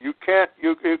you can't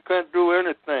do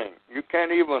anything. You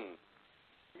can't even,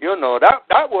 you know,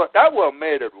 that what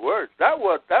made it worse. That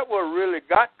what really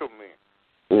got to me.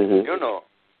 You know,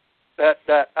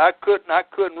 that I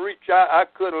couldn't reach out. I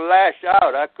couldn't lash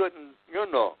out. I couldn't,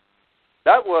 you know,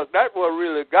 that what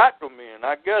really got to me. And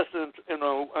I guess in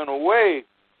a way.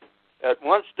 At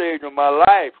one stage of my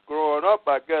life, growing up,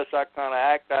 I guess I kind of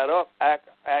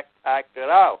acted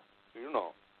out, you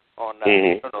know, on that,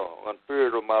 you know, one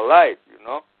period of my life, you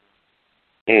know.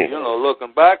 You know,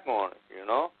 looking back on it, you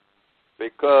know,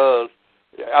 because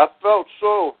I felt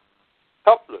so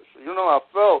helpless, you know. I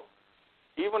felt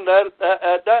even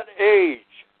at that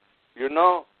age, you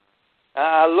know.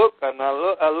 I look at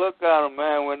him,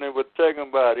 man, when they were taking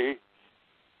about it.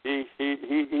 He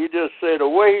just said the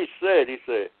way he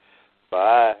said.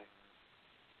 Bye.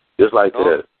 Just like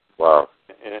that. Wow.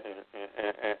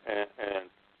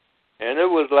 And it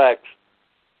was like,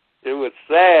 it was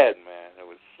sad, man. It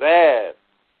was sad.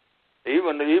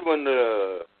 Even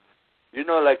the, you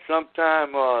know, like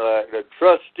sometime like the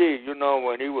trustee, you know,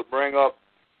 when he would bring up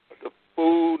the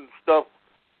food and stuff,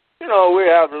 you know, we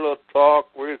have a little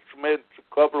talk. We made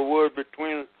a couple of words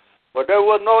between us, but there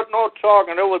was no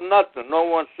talking. There was nothing. No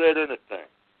one said anything.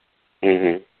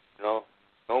 You know.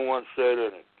 No one said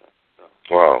anything. No.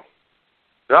 Wow.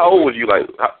 How old was you? Like,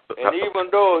 and even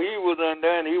though he was in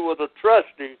there and he was a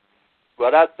trustee,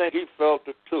 but I think he felt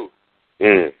it too.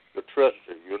 The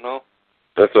trustee, you know.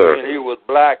 That's right. And he was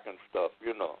black and stuff,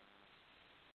 you know.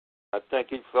 I think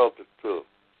he felt it too.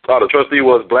 Oh, the trustee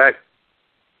was black?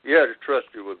 Yeah, the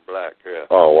trustee was black. Yeah.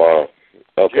 Oh, wow.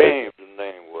 Okay. James, his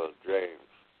name was James.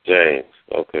 James.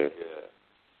 Okay. Yeah.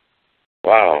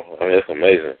 Wow. I mean, that's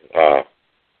amazing. Wow.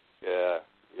 Yeah.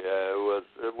 Yeah, it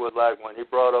was like when he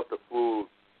brought up the food,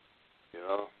 you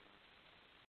know,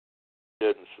 he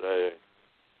didn't say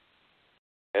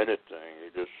anything.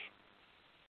 He just,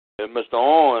 and Mr.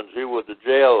 Owens, he was the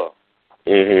jailer,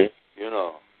 you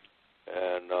know,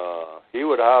 And he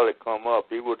would hardly come up.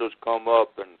 He would just come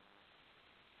up and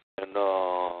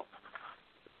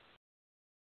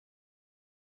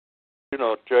you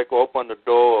know, open the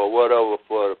door or whatever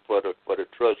for the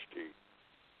trustee.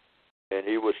 And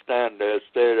he would stand there,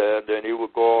 stay there, and then he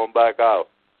would go on back out.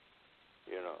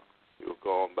 You know, he would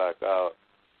go on back out.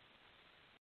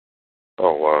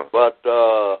 Oh, wow. But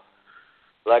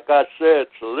like I said,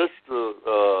 Solicitor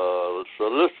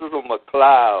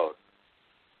McLeod,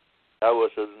 that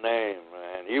was his name,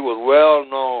 man. He was well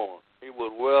known. He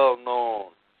was well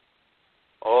known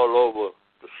all over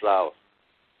the South.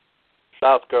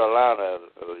 South Carolina,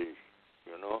 at least,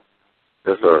 you know.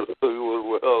 Yes, sir. He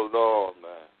was well known,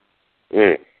 man.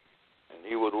 Mm. And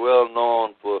he was well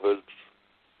known for his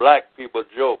black people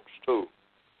jokes, too.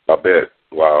 I bet.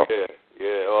 Wow.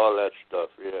 Yeah, all that stuff,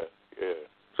 yeah.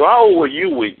 So how old were you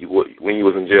when you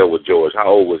was in jail with George? How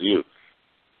old was you?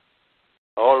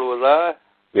 How old was I?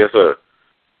 Yes, sir.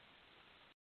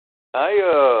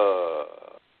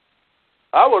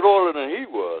 I was older than he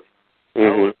was.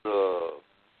 Mm-hmm.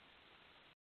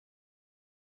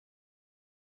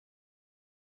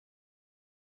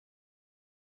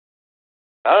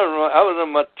 I don't know. I was in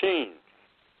my teens.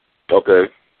 Okay.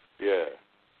 Yeah,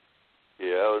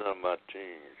 I was in my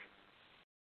teens.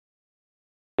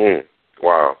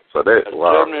 Wow. So that's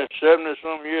wow. 70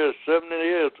 years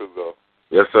ago.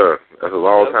 Yes, sir. That's a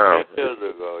long time. 70 years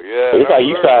ago. Yeah. It's like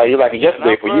you like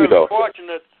yesterday for you though.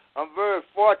 I'm very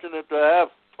fortunate to have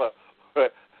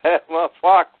my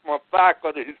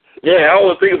faculties. Yeah, I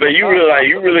was thinking that you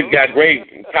really got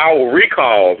great power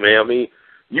recall, man. I mean,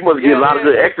 you must get a lot of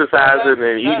good exercising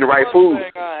and eating the right food.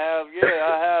 That's one thing I have. Yeah,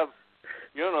 I have.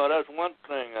 You know, that's one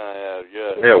thing I have.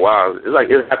 Yeah. Yeah, wow. It's like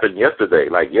it happened yesterday.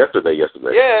 Like yesterday. Yeah,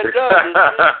 it does.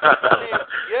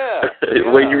 Yeah.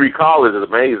 The way you recall it is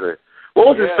amazing.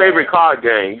 What was his favorite card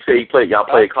game? You say y'all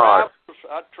played cards.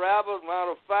 I traveled.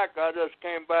 Matter of fact, I just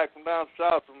came back from down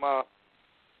south from my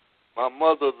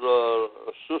mother's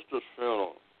sister's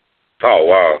funeral. Oh,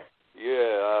 wow.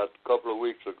 Yeah, a couple of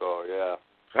weeks ago, yeah.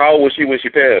 How old was she when she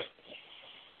passed?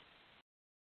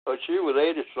 She was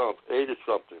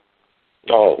 80-something.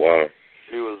 Oh, wow.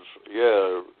 She was,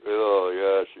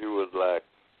 she was like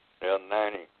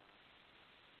 90.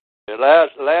 The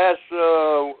last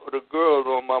the girls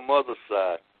on my mother's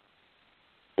side.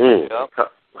 Yeah.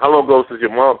 How long ago since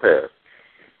your mom passed?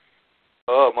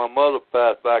 My mother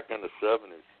passed back in the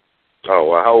 70s. Oh,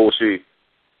 wow. How old was she?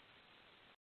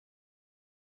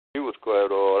 She was quite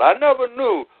old. I never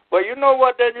knew. But you know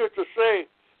what they used to say?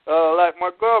 Like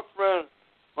my girlfriend,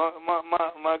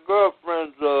 my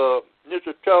girlfriends used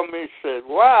to tell me, said,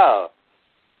 wow,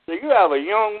 so you have a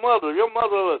young mother. Your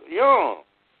mother looks young.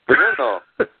 You know.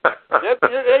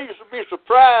 they used to be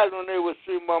surprised when they would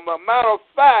see my mother. Matter of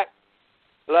fact,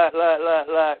 like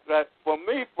for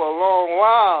me, for a long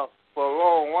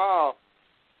while,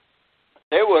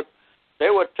 they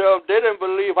would tell them they didn't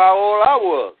believe how old I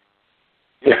was.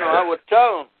 You know, I would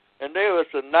tell them, and they would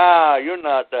say, nah, you're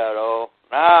not that old.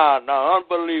 Nah,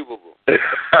 unbelievable.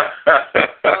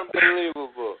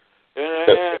 Unbelievable.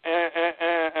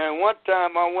 And one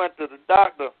time I went to the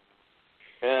doctor,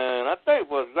 and I think it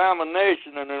was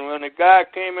examination, and then when the guy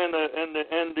came in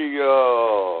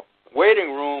the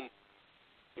waiting room,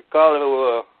 he called it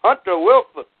Hunter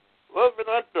Wilford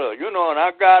Hunter, you know, and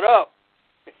I got up,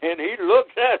 and he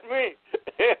looked at me,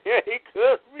 he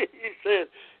cussed me, he said,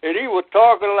 and he was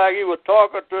talking like he was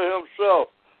talking to himself.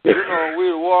 You know,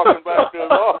 we were walking back to his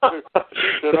office. He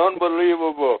said,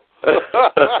 unbelievable.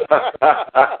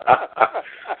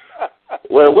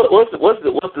 Well, what's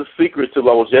the secret to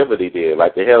longevity then?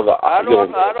 Like the hell? I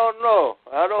don't know.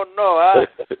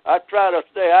 I try to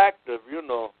stay active, you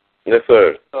know. Yes,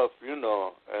 sir. Stuff, you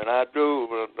know, and I do.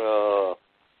 But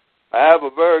I have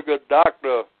a very good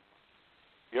doctor.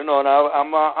 You know, and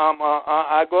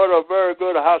I go to a very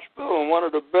good hospital, one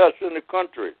of the best in the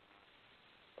country.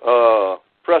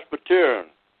 Presbyterian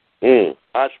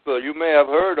Hospital. You may have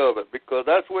heard of it because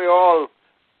that's where all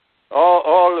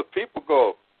the people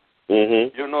go.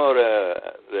 Mm-hmm. You know, the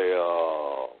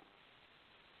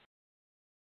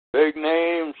big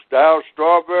names. Dow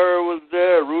Strawberry was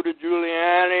there. Rudy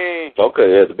Giuliani. Okay,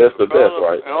 yeah, the best of the best,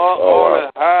 right? And all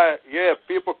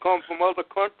people come from other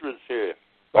countries here.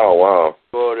 Oh, wow.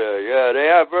 So they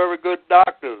have very good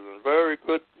doctors and very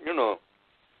good, you know,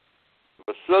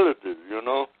 facilities, you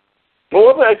know. Well,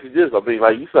 let me ask you this. I mean,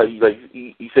 like you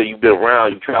say you've been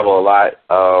around, you travel a lot.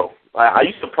 Are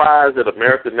you surprised that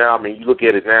America now, I mean, you look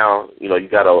at it now, you know, you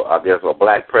got a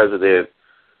black president,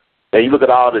 and you look at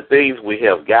all the things we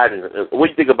have gotten. What do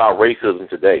you think about racism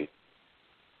today?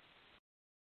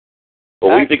 But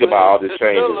what do you think about all this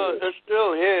change? It's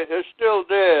still here. It's still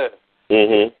there.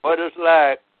 Mm-hmm. But it's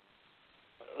like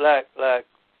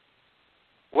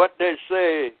what they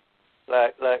say,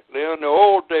 like in the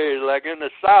old days, like in the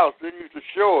South, they used to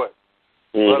show it.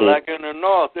 Mm-hmm. But like in the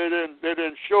North, they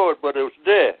didn't show it, but it was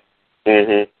there.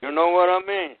 Mm-hmm. You know what I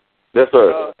mean? Yes,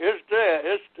 sir. It's there.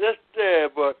 It's there,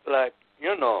 but like,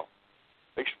 you know,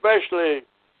 especially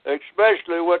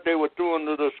what they were doing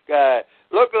to this guy.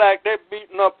 Look like they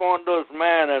beating up on this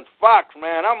man. And Fox,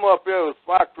 man, I'm up here with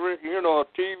Fox, you know,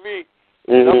 TV.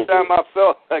 Mm-hmm. Sometimes I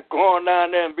felt like going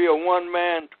down there and be a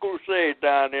one-man crusade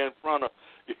down there in front of,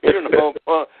 you know,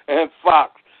 and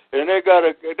Fox. And they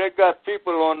got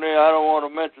people on there. I don't want to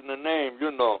mention the name,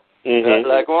 you know,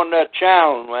 like on that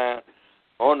channel, man,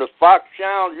 on the Fox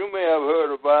channel. You may have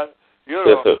heard about it. You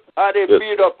know how they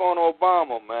beat up on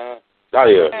Obama, man. Oh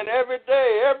yeah. And every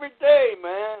day,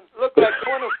 man. Look like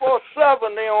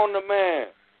 24/7 they on the man.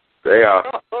 They are.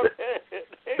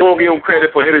 They won't give him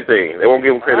credit for anything. They won't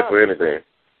give him credit for anything.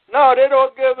 No, they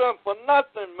don't give him for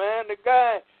nothing, man. The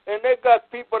guy, and they got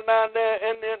people down there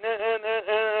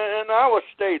in our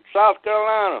state, South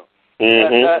Carolina,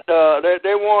 that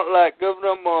they want, like, give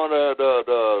them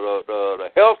the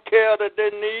health care that they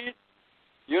need.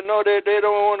 You know, they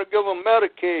don't want to give them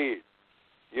Medicaid.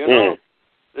 You know,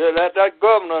 that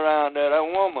governor around there, that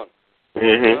woman.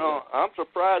 You know, I'm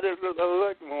surprised there's a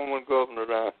woman governor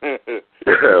down there.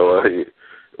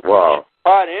 Wow.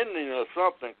 Part Indian or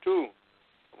something too.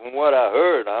 From what I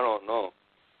heard, I don't know.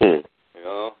 You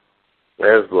know.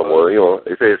 That's well, you know,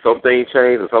 they say some things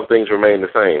change and some things remain the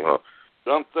same, huh?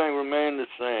 Some things remain the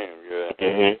same,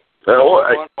 yeah.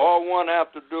 All one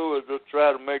have to do is just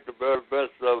try to make the very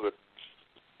best of it,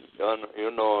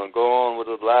 you know, and go on with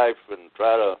his life and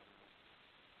try to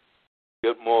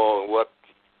get more what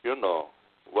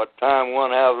time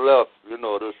one have left, you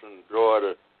know, just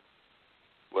enjoy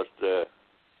what's there,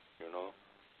 you know.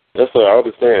 Yes, sir, I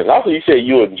understand. Also, you said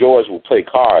you and George will play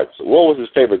cards. What was his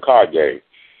favorite card game?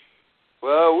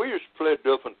 Well, we used to play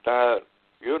different times,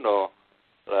 you know,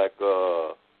 like,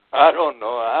 I don't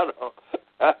know, I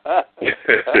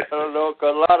don't know,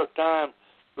 because a lot of times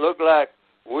look like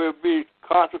we'll be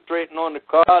concentrating on the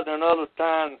cards, and other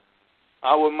times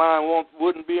our mind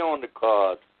wouldn't be on the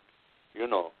cards, you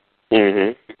know.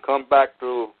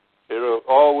 It'll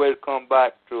always come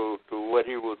back to what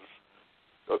he was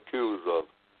accused of.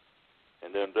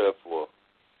 And then therefore,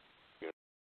 you know,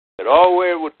 it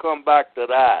always would come back to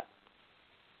that.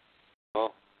 You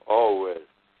know, always.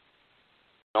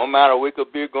 No matter, we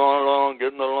could be going along,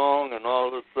 getting along, and all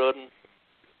of a sudden,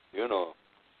 you know.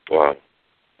 Wow.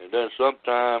 And then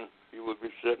sometime he would be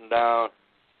sitting down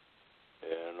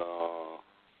and,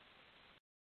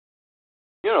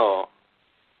 you know,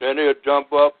 then he'll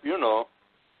jump up, you know,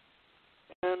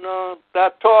 and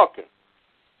start talking,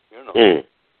 you know,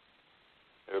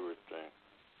 everything.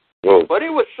 Well, but he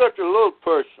was such a little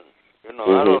person, you know.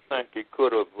 I don't think he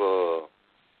could have.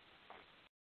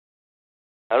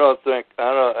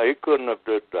 He couldn't have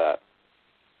did that.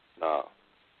 No.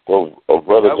 Well,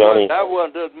 Brother Johnny. That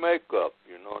wasn't his makeup,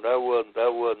 you know. That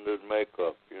wasn't his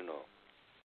makeup, you know.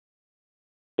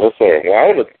 Yes, sir. Well, I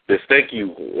want to just thank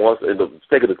you once and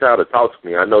taking the time to talk to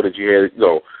me. I know that you had, you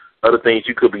know, other things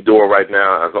you could be doing right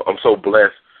now. I'm so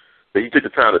blessed that you took the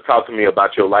time to talk to me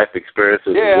about your life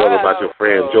experiences as well as about your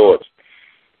friend George.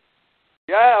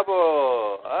 Yeah, I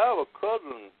have a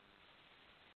cousin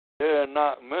here in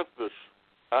Memphis.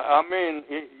 I mean,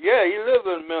 he lives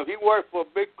in Memphis. He worked for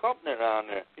a big company down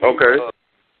there. Okay.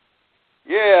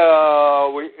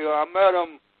 I met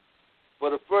him for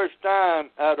the first time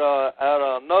at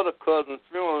another cousin's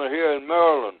funeral here in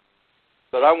Maryland.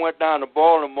 But I went down to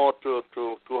Baltimore to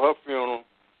her funeral.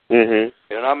 And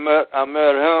I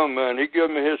met him, and he gave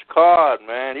me his card,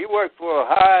 man. He worked for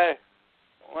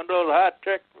one of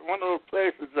those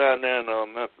places down there in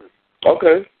Memphis.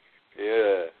 Okay.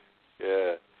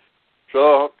 Yeah.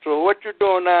 So what you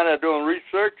doing down there? Doing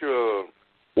research or?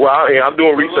 Well, I'm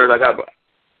doing research.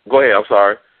 Go ahead. I'm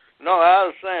sorry. No, I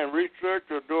was saying research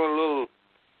or doing a little.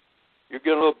 You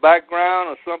get a little background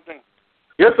or something.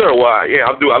 Yes, sir. Well,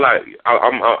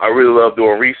 I really love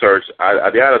doing research. I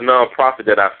had a nonprofit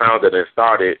that I founded and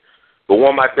started, but one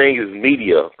of my things is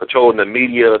media, controlling the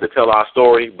media to tell our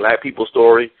story, Black people's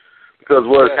story, because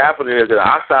what is happening is that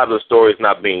our side of the story is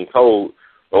not being told,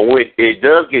 but when it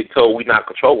does get told, we're not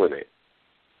controlling it.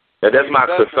 And that's my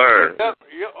concern.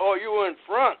 You were in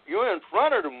front. You were in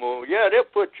front of the move. Yeah, they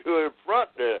put you in front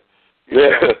there.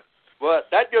 Yeah. But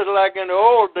that's just like in the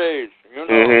old days, you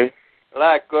know,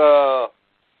 like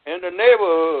in the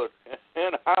neighborhood,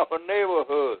 in our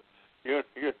neighborhood,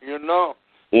 you know.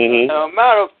 As a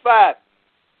matter of fact,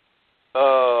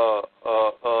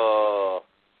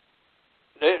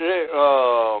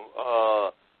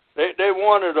 they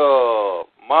wanted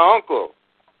my uncle,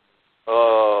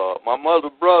 my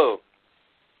mother's brother.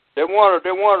 They wanted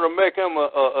to make him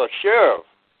a sheriff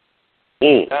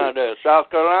down there in South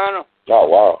Carolina. Oh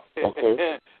wow.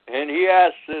 Okay. And he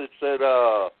asked, said,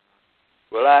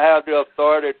 "Will I have the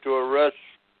authority to arrest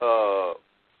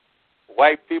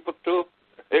white people too?"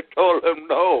 They told him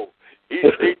no.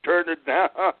 He turned it down.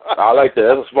 I like that.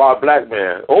 That's a smart black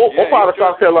man. What part of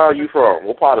South Carolina are you from?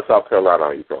 What part of South Carolina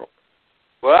are you from?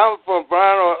 Well, I'm from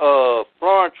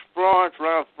Florence,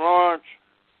 around Florence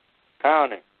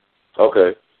County.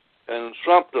 Okay. And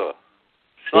Sumter,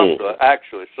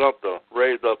 actually, Sumter,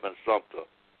 raised up in Sumter.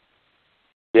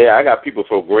 Yeah, I got people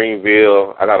from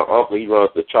Greenville. I got an uncle. He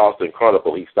runs the Charleston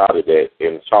Chronicle. He started that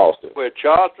in Charleston. Where,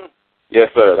 Charleston?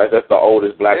 Yes, sir. That's the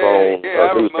oldest black-owned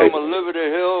I newspaper. remember Liberty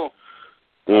Hill.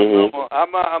 I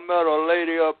met a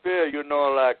lady up here,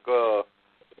 like a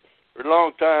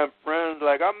long-time friends.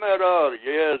 Like, I met her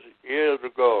years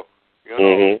ago,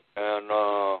 and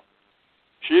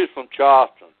she's from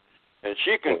Charleston. And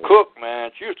she can cook,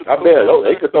 man. She used to cook. I bet.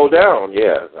 They could throw down,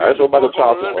 yeah. I know about the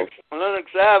Charleston.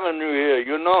 Lennox Avenue here,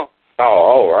 Oh,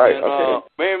 all right. And, okay.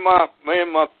 Me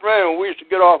and my friend, we used to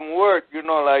get off from work, like,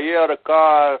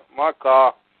 my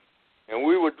car, and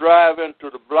we would drive into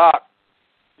the block,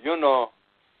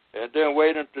 and then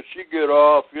wait until she get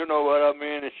off, you know what I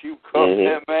mean, and she would come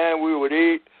in, man, we would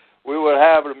eat, we would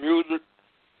have the music,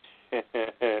 and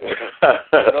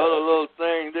other little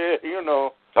things there,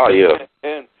 Oh, yeah.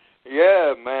 And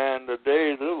yeah, man, the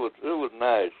days, it was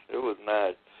nice. It was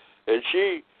nice. And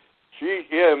she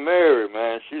Mary,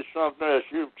 man, she's something else.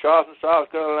 She's from Charleston, South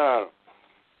Carolina.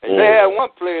 And they had one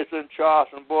place in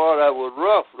Charleston, boy, that was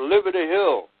rough, Liberty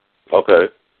Hill. Okay.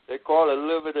 They call it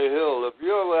Liberty Hill. If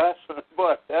you ever ask,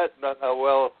 but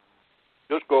well,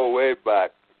 just go way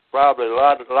back. Probably a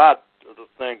lot of the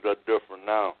things are different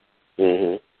now.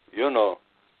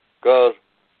 Because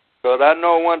I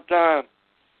know one time,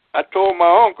 I told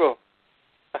my uncle,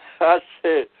 I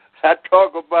said, I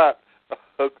talk about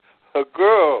a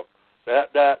girl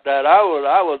that I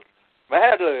was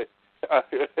madly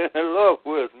in love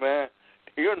with, man.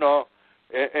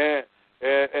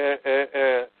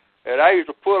 And I used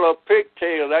to pull her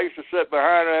pigtails. I used to sit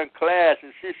behind her in class,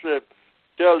 and she said,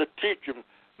 tell the teacher,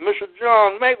 Mr.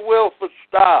 John, make Wilford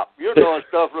stop, and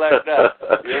stuff like that,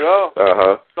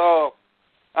 So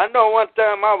I know one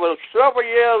time several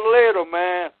years later,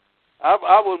 man,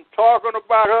 I was talking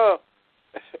about her,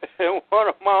 and one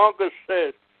of my uncles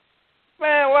said,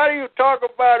 man, why do you talk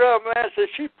about her, man? I said,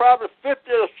 she's probably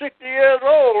 50 or 60 years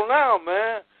old now,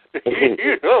 man.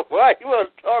 Why you want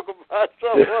to talk about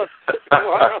someone?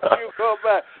 Why don't you go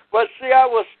back? But see, I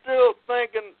was still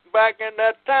thinking back in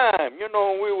that time,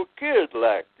 when we were kids,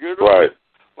 like, Right.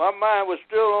 My mind was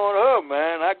still on her,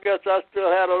 man. I guess I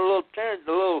still had a little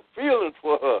feeling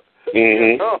for her,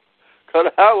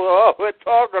 because I was always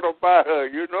talking about her,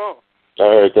 I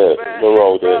heard that. Man, no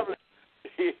wrong with that.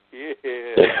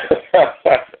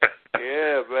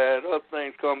 Yeah, man. Those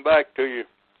things come back to you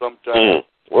sometimes.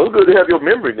 Well, it's good to have your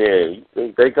memory then.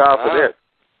 Thank God for that.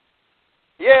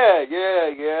 Yeah.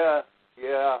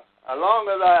 As long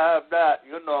as I have that,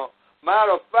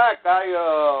 Matter of fact,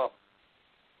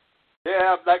 they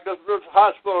have like this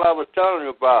hospital I was telling you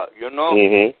about,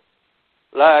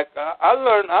 Like I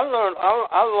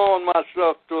loaned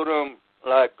myself to them,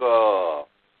 like a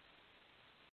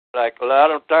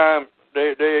lot of times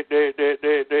they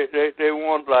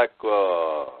want like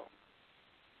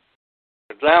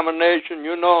examination,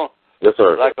 Yes,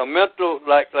 sir. like a mental,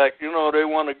 like they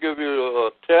want to give you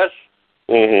a test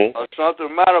or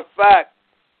something. Matter of fact,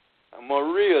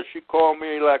 Maria, she called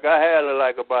me like I had her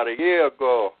like about a year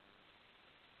ago.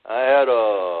 I had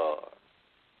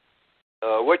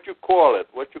what you call it?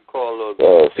 What you call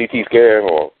those? CT scan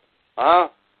or? Huh?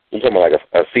 You talking about like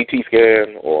a CT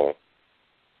scan or?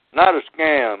 Not a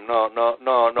scam. No.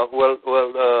 Well,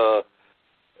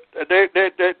 they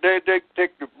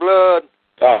take the blood.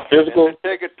 Physical. And they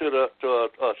take it to a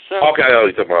center. Okay, I know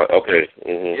you're talking about. Okay.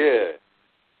 Yeah.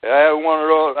 I had one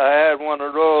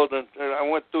of those, and I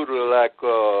went through the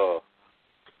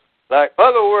like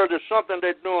other words, it's something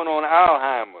they're doing on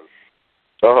Alzheimer's.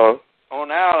 On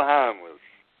Alzheimer's.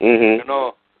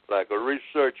 Like a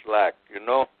research,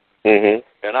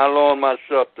 And I loaned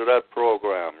myself to that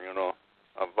program.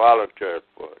 I volunteered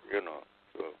for it.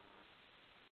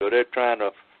 So they're trying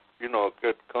to,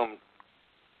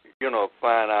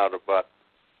 find out about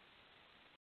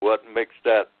what makes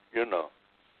that,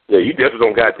 Yeah, you definitely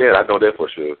don't got that. I know that for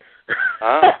sure.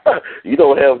 Huh? You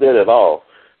don't have that at all.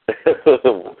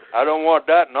 I don't want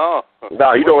that, no.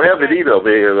 No, you don't have it either,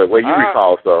 man. The way you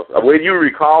recall stuff. The way you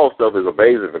recall stuff is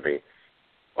amazing to me.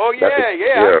 Oh, yeah. I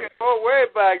can go way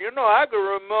back. You know, I can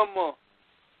remember,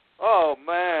 oh,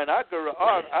 man, I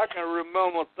can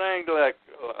remember things like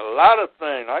a lot of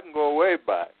things. I can go way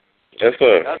back. Yes,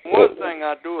 sir. That's one thing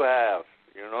I do have,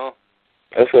 you know.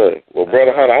 Yes, sir. Well,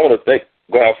 Brother Hunter, I want to thank,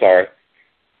 I'm sorry.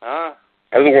 Huh?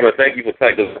 I just want to thank you for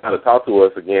taking the time to talk to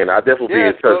us again. I'll definitely be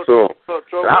in touch soon.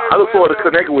 I look forward to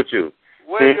connecting with you.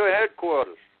 Where's your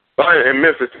headquarters? In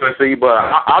Memphis, Tennessee, but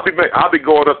I'll be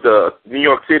going up to New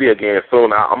York City again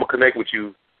soon. I'm gonna connect with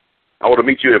you. I want to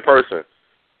meet you in person.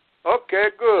 Okay,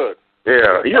 good.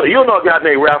 Yeah, you know a guy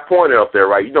named Ralph Pointer up there,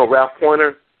 right? You know Ralph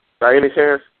Pointer by any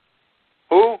chance?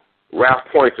 Who? Ralph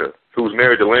Pointer, who's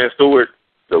married to Lance Stewart,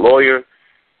 the lawyer.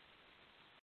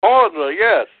 Pointer,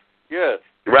 yes.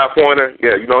 Ralph Pointer,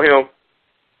 yeah, you know him?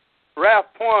 Ralph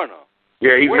Pointer.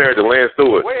 Yeah, he's married to Lance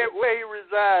Stewart. Where he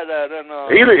reside at?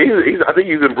 I think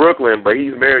he's in Brooklyn, but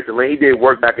he's married to Lance. He did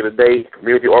work back in the day,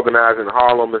 community organizing in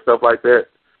Harlem and stuff like that.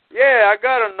 Yeah, I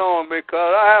gotta know him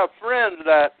because I have friends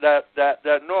that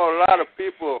know a lot of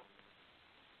people,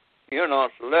 you know,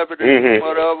 celebrities and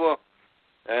whatever,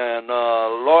 and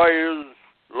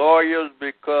lawyers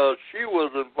because she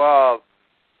was involved,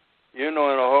 you know,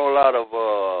 in a whole lot of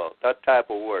that type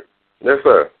of work. Yes,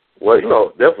 sir. Well, you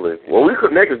know, definitely. Well, we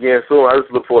connect again soon. I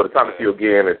just look forward to talking to you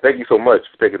again, and thank you so much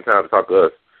for taking time to talk to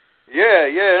us. Yeah.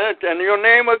 And your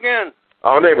name again?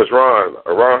 Our name is Ron.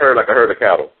 Ron Herd, like a herd of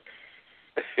cattle.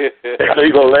 I know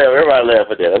you're going to laugh. Everybody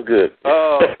laugh at that. That's good.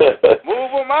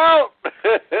 Move them out.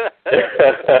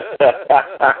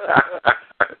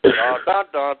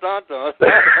 Dun.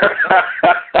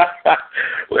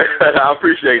 I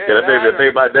appreciate that. That's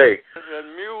day by day. The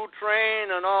mule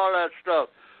train and all that stuff.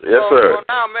 Yes, sir. So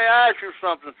now, may I ask you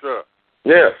something, sir?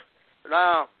 Yes.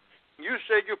 Now, you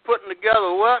said you're putting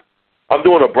together what? I'm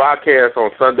doing a broadcast on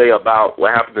Sunday about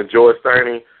what happened to George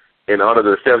Stinney in honor of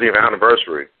the 70th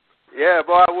anniversary. Yeah,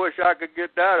 boy, I wish I could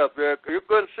get that up there. You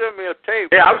couldn't send me a tape.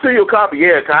 Yeah, I'll send you a copy.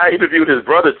 Yeah, I interviewed his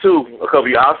brother, too, a couple of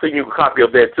years. I'll send you a copy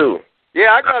of that, too.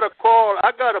 Yeah, I got to call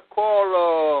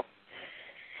Mr.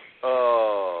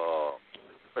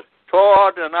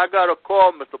 Todd, and I got to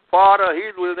call Mr. Potter.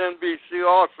 He's with NBC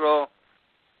also.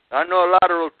 I know a lot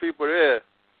of those people there.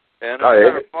 And I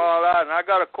got to call out, and I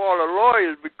got to call the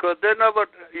lawyers because they never,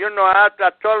 you know, I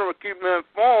told them to keep me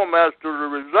informed as to the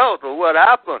result of what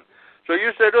happened. So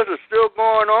you said this is still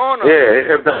going on? Yeah, it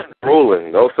has not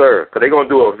ruling. No, sir. Because they're going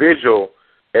to do a vigil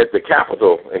at the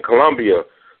Capitol in Columbia.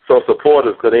 So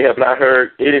supporters, because they have not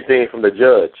heard anything from the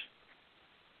judge.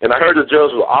 And I heard the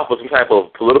judge will offer some type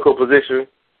of political position.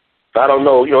 So I don't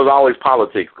know. You know, there's always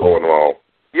politics going on.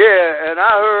 Yeah, and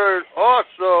I heard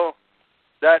also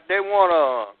that they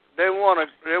wanna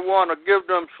give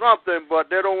them something, but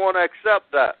they don't want to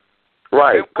accept that.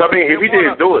 Right. I mean, if you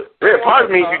didn't do it, part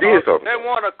of me you did something. They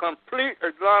want a complete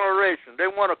exoneration. They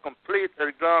want a complete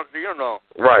exoneration, you know.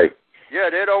 Right. Yeah,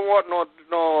 they don't want no,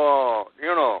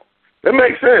 you know. That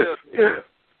makes sense. Yeah.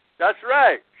 That's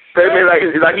right. They mean like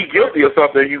he's guilty of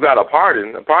something. You got a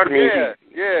pardon. A pardon means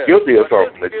he's guilty of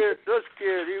something. This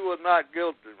kid, he was not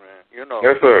guilty, man. You know.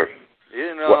 Yes, sir.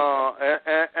 You know,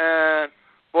 and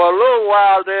for a little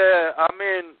while there, I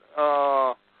mean,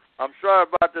 I'm sorry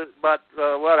about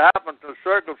what happened to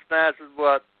circumstances,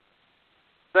 but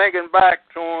thinking back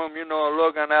to him, you know,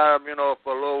 looking at him, you know,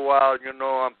 for a little while, you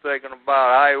know, I'm thinking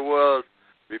about how he was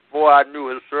before I knew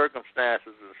his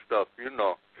circumstances and stuff, you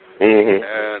know.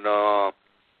 And,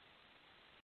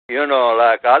 you know,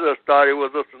 like I just thought he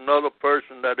was just another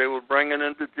person that they were bringing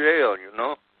into jail, you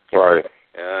know. Right.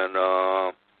 And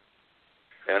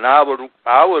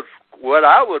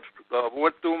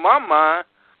went through my mind,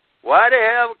 why they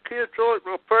have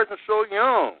a person so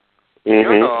young? You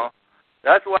know,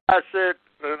 that's why I said,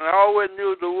 and I always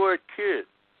knew the word kid.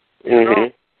 You know,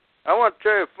 I want to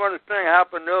tell you a funny thing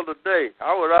happened the other day.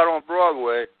 I was out on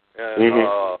Broadway, and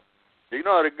you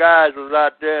know the guys was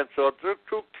out there, and so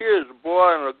two kids, a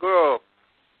boy and a girl.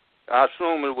 I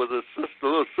assume it was a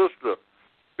little sister.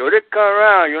 So they come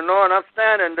around, you know, and I'm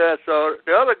standing there. So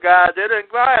the other guys, they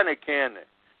didn't buy any candy.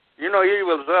 You know, he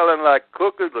was selling like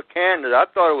cookies or candy. I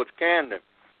thought it was candy.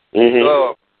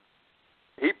 So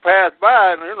he passed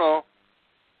by, and you know.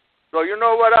 So you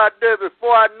know what I did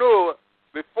before I knew it,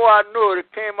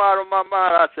 it came out of my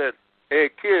mind. I said, "Hey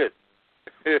kid,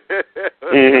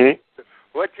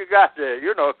 what you got there?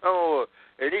 You know, come over."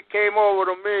 And he came over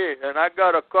to me, and I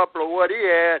got a couple of what he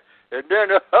had. And then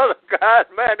the other guys,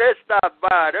 man, they stopped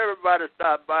buying. Everybody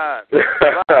stopped buying.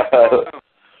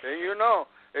 And you know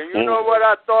what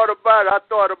I thought about? I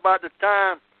thought about the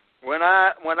time when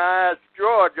I asked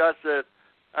George, I said,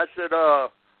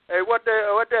 hey, what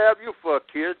they have you for,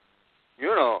 kid?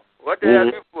 You know, what they have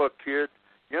you for, kid?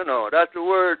 You know, that's the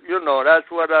word. You know, that's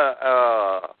what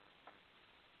I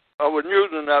was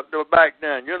using back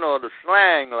then. You know, the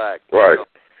slang, like. Right.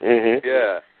 You know?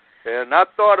 Yeah. And I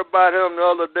thought about him the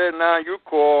other day. Now you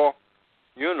call.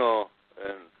 You know,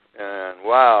 and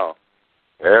wow.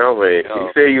 Yeah, man.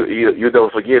 He said you never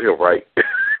forget him, right?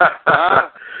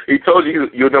 He told you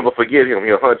you'll never forget him.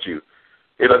 He'll hunt you.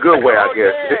 In a good way, I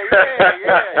guess.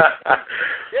 Yeah.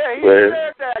 Yeah, he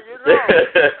said that, you know.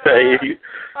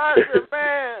 I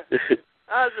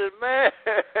said, man.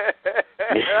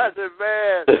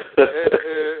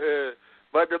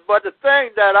 But the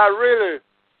thing that I really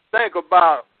think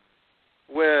about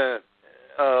when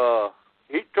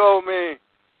he told me,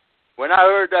 when I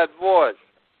heard that voice,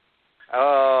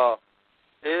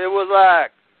 it was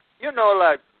like, you know,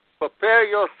 like, prepare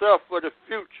yourself for the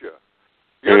future.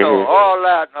 You know, all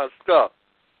that stuff.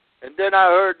 And then I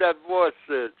heard that voice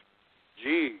said,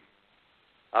 gee,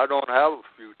 I don't have a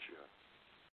future.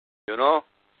 You know?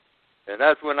 And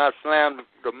that's when I slammed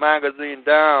the magazine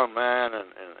down, man, and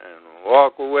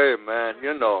walk away, man,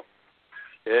 you know.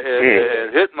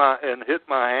 It hit my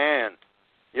hand.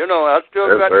 You know, I still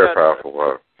that's got very that. Powerful,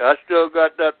 wow. I still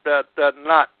got that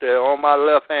knot there on my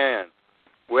left hand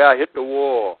where I hit the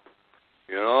wall.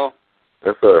 You know?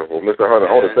 Yes, sir. Well, Mr. Hunter,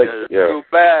 I want to thank you. It's too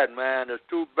bad, man. It's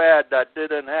too bad that they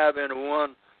didn't have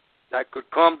anyone that could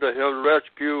come to his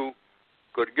rescue,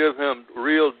 could give him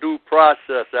real due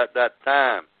process at that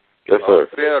time. Yes, sir.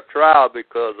 A fair trial,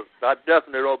 because I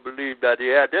definitely don't believe that he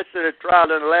had. This trial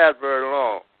didn't last very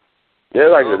long. Yeah,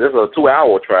 like this is a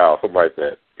 2-hour trial, something like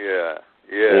that. Yeah.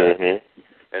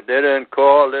 And they didn't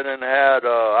call. They didn't have.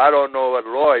 I don't know what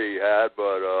lawyer he had,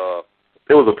 but.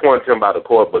 It was appointed to him by the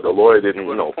court, but the lawyer didn't,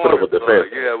 put up a defense.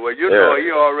 Yeah, well, you know,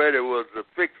 he already was, the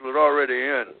fix was already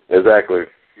in. Exactly.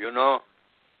 You know,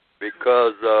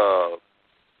 because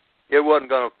it wasn't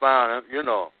going to find him, you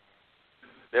know.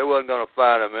 They wasn't going to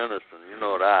find him innocent, you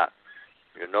know that,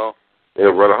 you know.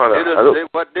 Yeah, Brother Hunter.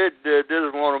 What they did, they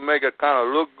just want to make it kind of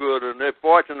look good, and they're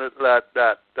fortunate that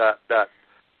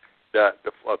the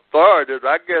authorities,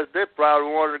 I guess they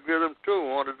probably wanted to get him too,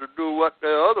 wanted to do what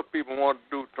the other people wanted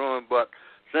to do to him, but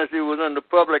since he was in the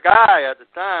public eye at the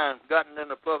time, gotten in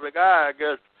the public eye, I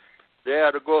guess they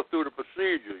had to go through the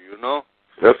procedure, you know?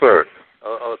 Yes, sir.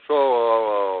 A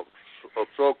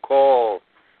so-called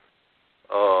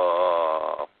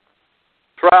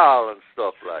trial and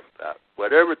stuff like that.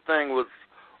 But everything was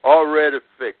already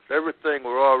fixed. Everything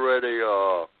was already,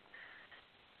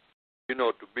 you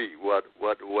know, to be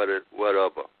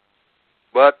whatever.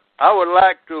 But I would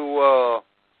like to,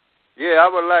 I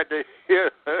would like to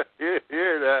hear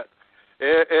that.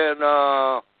 And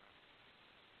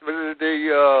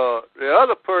the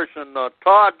other person,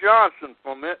 Todd Johnson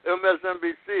from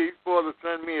MSNBC, he's supposed to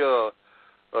send me a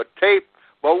tape.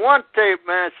 But one tape,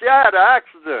 man, see, I had an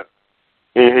accident.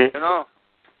 You know,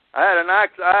 I had an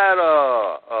accident.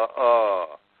 I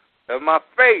had my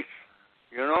face,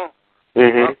 you know,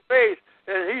 my face,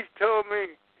 and he told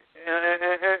me,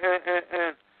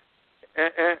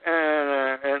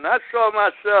 and I saw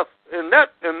myself in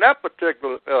that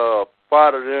particular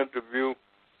part of the interview,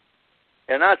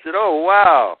 and I said, oh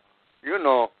wow, you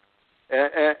know,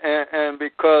 and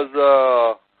because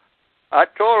I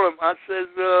told him, I said,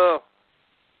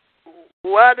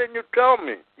 why didn't you tell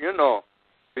me, you know?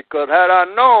 Because had I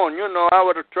known, you know, I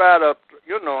would have tried to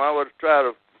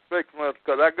fix my,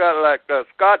 because I got like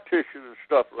scar tissue and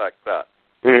stuff like that.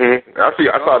 I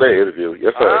saw that interview.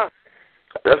 Yes, sir.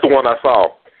 That's the one I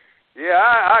saw. Yeah,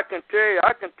 I can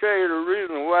tell you the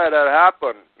reason why that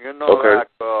happened. You know, like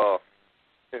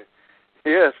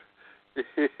years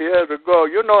ago.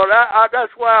 You know,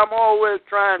 that's why I'm always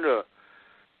trying to,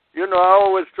 you know, I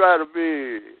always try to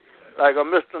be like a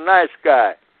Mr. Nice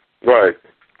Guy. Right.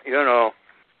 You know.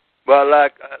 But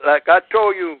like I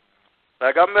told you,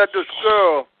 like I met this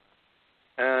girl,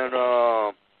 and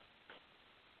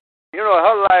you know,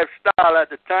 her lifestyle at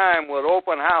the time was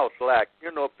open house. Like, you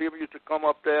know, people used to come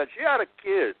up there, and she had a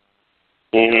kid.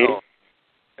 You know,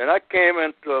 and I came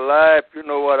into her life, you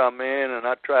know what I mean, and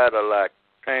I tried to like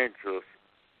change her,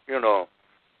 you know.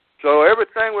 So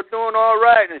everything was doing all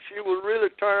right, and she was really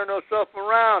turning herself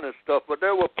around and stuff. But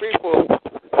there were people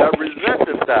that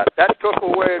resented that. That took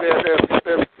away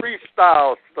their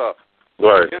freestyle stuff.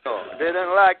 Right. You know, they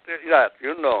didn't like that,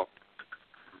 you know.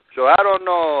 So I don't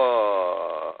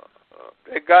know,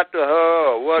 they got to her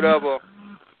or whatever.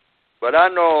 But I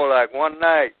know, like, one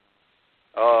night,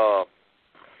 I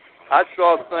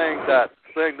saw things that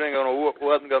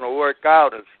wasn't going to work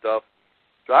out and stuff.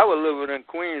 So I was living in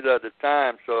Queens at the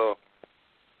time, so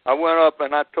I went up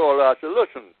and I told her, I said,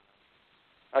 listen,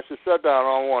 I said, sit down,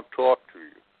 I don't want to talk to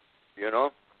you, you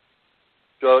know.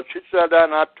 So she sat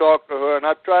down and I talked to her, and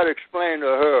I tried to explain to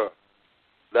her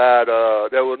that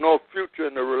there was no future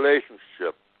in the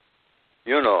relationship,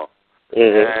 you know.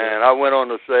 And I went on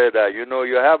to say that, you know,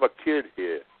 you have a kid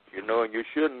here, you know, and you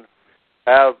shouldn't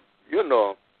have, you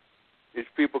know, these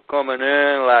people coming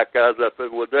in like as if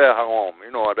it was their home,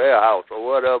 you know, or their house or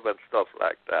whatever and stuff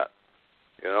like that,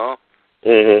 you know.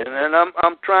 And then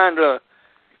I'm trying to,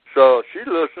 so she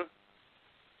listened.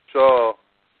 So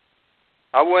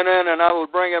I went in and I was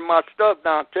bringing my stuff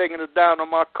down, taking it down to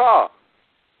my car.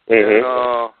 And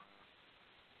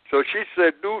so she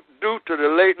said, due to the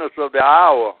lateness of the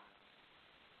hour,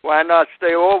 why not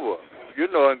stay over, you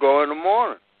know, and go in the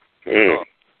morning? You know?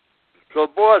 So,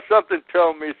 boy, something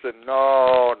told me, said,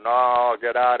 no,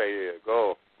 get out of here,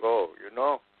 go, you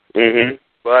know.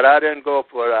 But I didn't go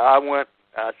for that. I went,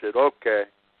 I said, okay,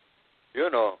 you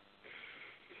know.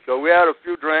 So we had a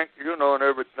few drinks, you know, and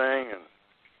everything.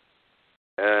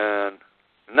 And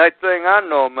next thing I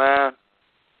know, man,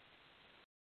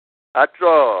 I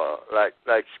saw like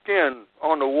skin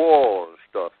on the wall and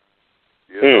stuff,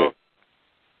 you know.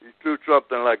 He threw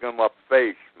something like in my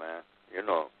face, man, you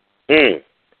know.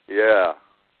 Yeah.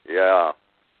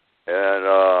 And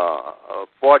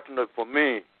fortunate for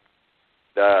me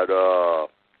that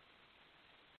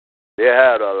they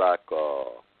had a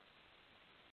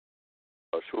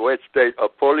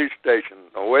police station,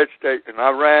 and I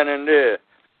ran in there,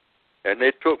 and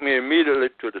they took me immediately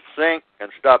to the sink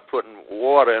and started putting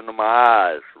water into my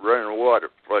eyes, running water,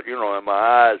 you know, in my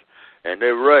eyes, and they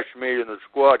rushed me in the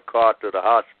squad car to the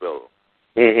hospital,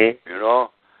 you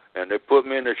know, and they put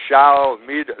me in the shower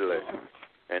immediately,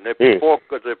 and they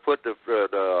because they put the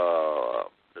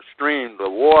stream, the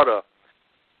water,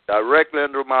 directly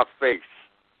into my face,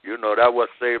 you know, that what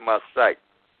saved my sight.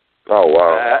 Oh,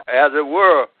 wow. As it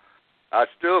were, I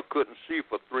still couldn't see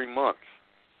for 3 months.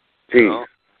 You know?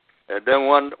 And then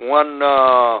one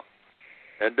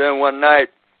night,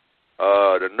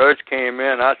 the nurse came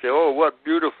in. I said, "Oh, what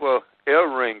beautiful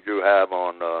earrings you have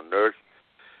on, nurse."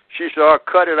 She said, "Oh,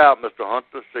 cut it out, Mr.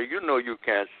 Hunter." Say, "You know you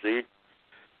can't see."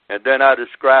 And then I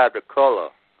described the color.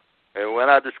 And when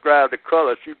I described the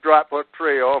color, she dropped her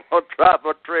tray, almost dropped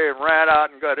her tray, and ran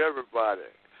out and got everybody.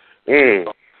 You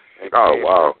know? Oh,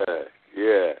 wow.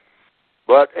 Yeah.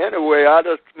 But anyway, I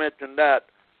just mentioned that.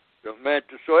 So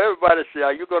everybody say,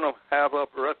 are you going to have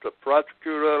up a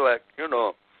prosecutor, like, you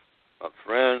know, a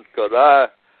friend? Because I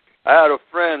had a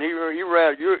friend, he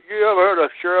ran, you ever heard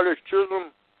of Shirley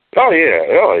Chisholm? Oh,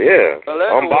 yeah. Well,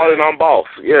 anyway, I'm boss,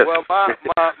 yes. Well,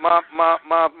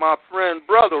 my friend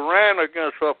brother ran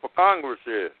against her for Congress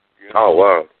here. You know? Oh,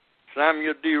 wow.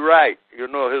 Samuel D. Wright, you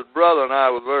know, his brother and I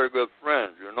were very good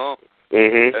friends, you know.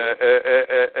 And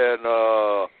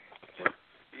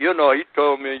you know, he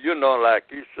told me, you know, like,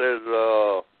 he says,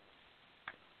 I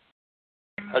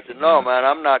said, no, man,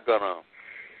 I'm not going to,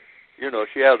 you know,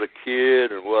 she has a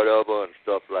kid and whatever and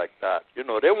stuff like that. You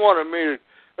know, they wanted me,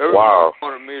 everyone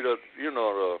wanted me to, you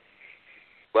know,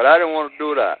 but I didn't want to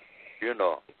do that, you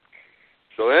know.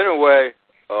 So anyway,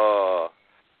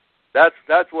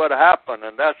 that's what happened,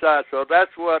 and that's what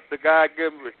the guy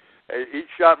gave me. He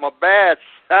shot my bad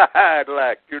side,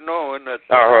 like, you know, in that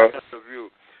interview,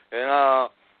 and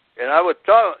I was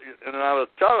telling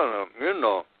him, you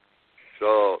know,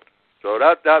 so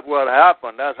that's what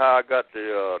happened. That's how I got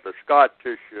the scar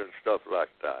tissue and stuff like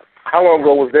that. How long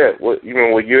ago was that? You know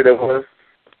what year that was?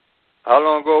 How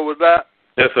long ago was that?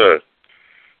 Yes, sir.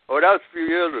 Oh, that was a few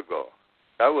years ago.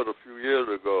 That was a few years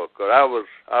ago, because I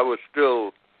was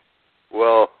still,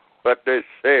 well, what they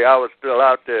say, I was still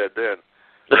out there then.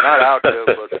 Not out there,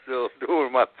 but still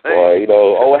doing my thing. Well, you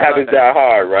know, old habits die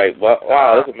hard, right?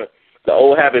 Wow, the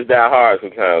old habits die hard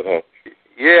sometimes, huh?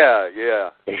 Yeah.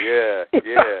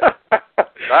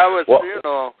 I was, you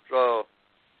know, so,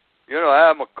 you know, I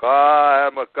had my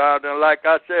car, then like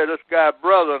I said, this guy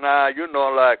brother and I, you know,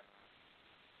 like,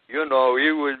 you know,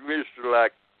 he was used to,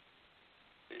 like,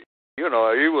 you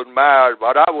know, he was married,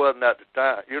 but I wasn't at the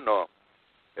time, you know,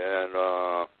 and,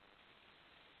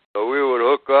 so we would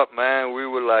hook up, man. We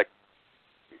would, like,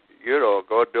 you know,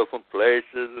 go different places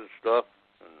and stuff.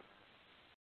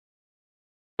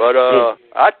 But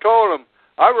I told him,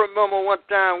 I remember one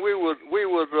time we was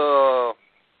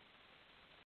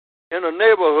in a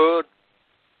neighborhood,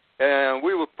 and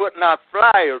we were putting out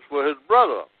flyers for his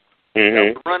brother.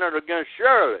 That was running against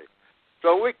Shirley.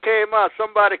 So we came out.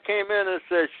 Somebody came in and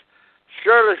said,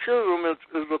 Shirley Chisholm is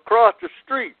across the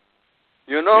street,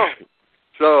 you know.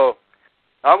 So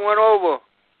I went over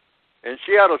and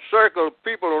she had a circle of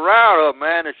people around her,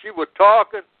 man, and she was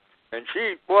talking, and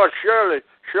she, boy, Shirley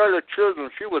Chisholm,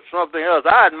 she was something else.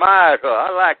 I admired her. I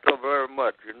liked her very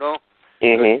much, you know.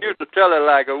 Mm-hmm. She used to tell it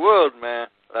like it was, man,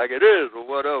 like it is or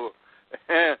whatever.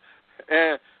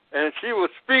 And she was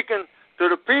speaking to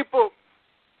the people,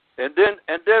 and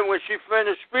then when she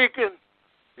finished speaking,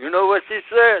 you know what she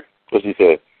said? What she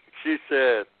said? She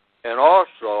said, and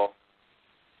also,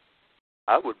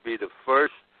 I would be the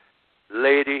first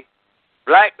lady,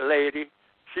 black lady.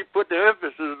 She put the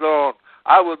emphasis on,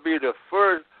 I would be the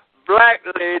first black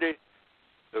lady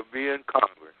to be in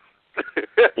Congress.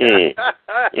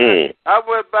 I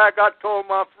went back, I told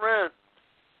my friend,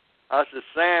 I said,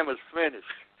 Sam is finished.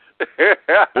 I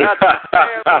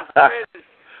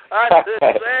said,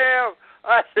 Sam,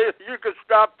 I said, you can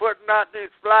stop putting out these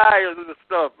flyers and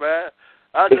stuff, man.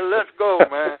 I said, let's go,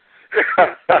 man.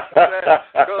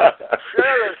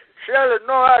 Shirley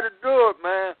know how to do it,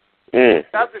 man.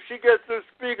 After she gets through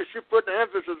speaking, she put the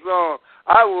emphasis on,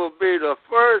 I will be the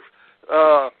first,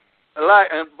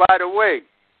 and by the way,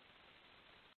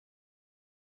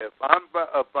 if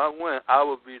I win, I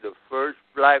will be the first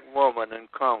black woman in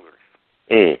Congress.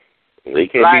 They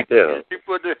can't beat that. She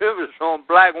put the emphasis on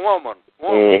black woman,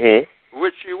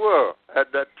 which she were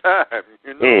at that time,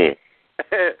 you know.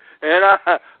 And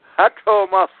I told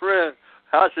my friend,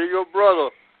 I said, your brother,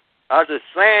 I said,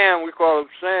 Sam, we call him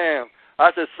Sam.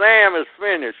 I said, Sam is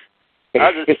finished.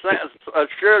 I said,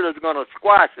 Shirley's going to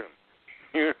squash him,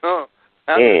 you know.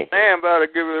 I said, Sam better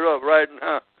give it up right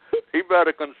now. He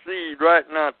better concede right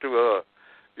now to her,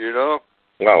 you know.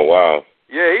 Oh, wow.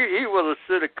 Yeah, he was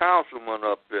a city councilman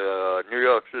up there, New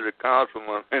York City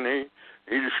councilman, and he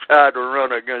decided to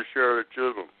run against Shirley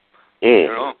Chisholm, you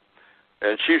know.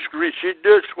 And she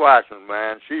did squash him,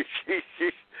 man. She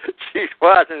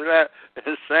squashed him, that,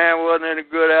 and Sam wasn't any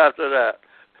good after that.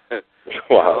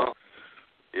 Wow.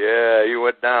 You know? Yeah, he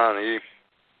went down. He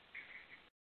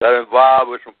got involved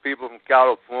with some people from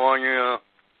California,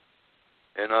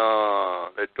 and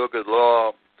they took his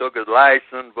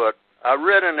license, but I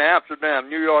read in the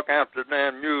New York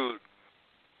Amsterdam News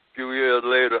a few years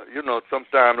later, you know,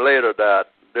 sometime later,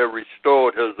 that they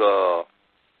restored his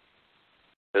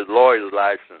lawyer's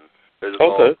license.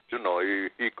 Law, you know,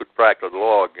 he could practice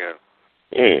law again.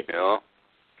 You know,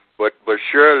 but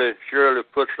Shirley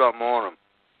put something on him.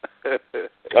 I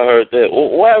heard that.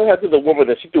 What happened to the woman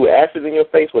that she threw acid in your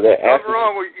face with that acid? What's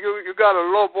wrong with you? You got a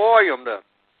low volume there.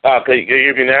 Can you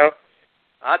hear me now?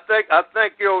 I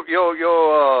think your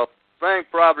thing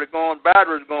probably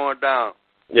battery's going down.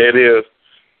 Yeah, it is.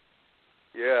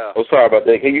 Yeah. Oh, sorry about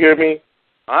that. Can you hear me?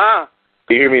 Huh?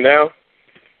 Can you hear me now?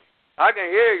 I can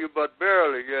hear you, but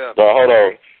barely, yeah. Oh, hold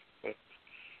on.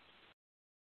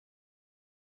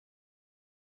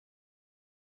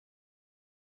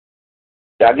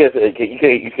 I guess,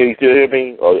 can you still hear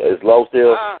me? Or it's low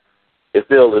still? It's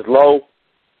low?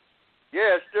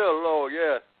 Yeah, it's still low,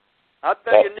 yeah. I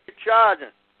think you need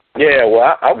charging. Yeah,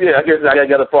 well, I guess I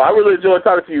got a phone. I really enjoyed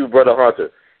talking to you, Brother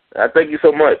Hunter. I thank you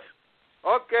so much.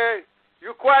 Okay.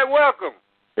 You're quite welcome.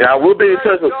 Yeah, we'll be in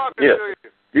touch.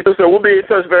 You too, sir. We'll be in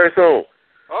touch very soon.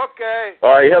 Okay.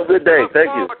 All right, have a good day. Thank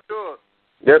you.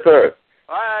 Yes, sir.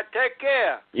 All right, take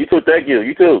care. You too, thank you.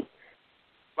 You too.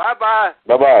 Bye-bye.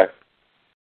 Bye-bye.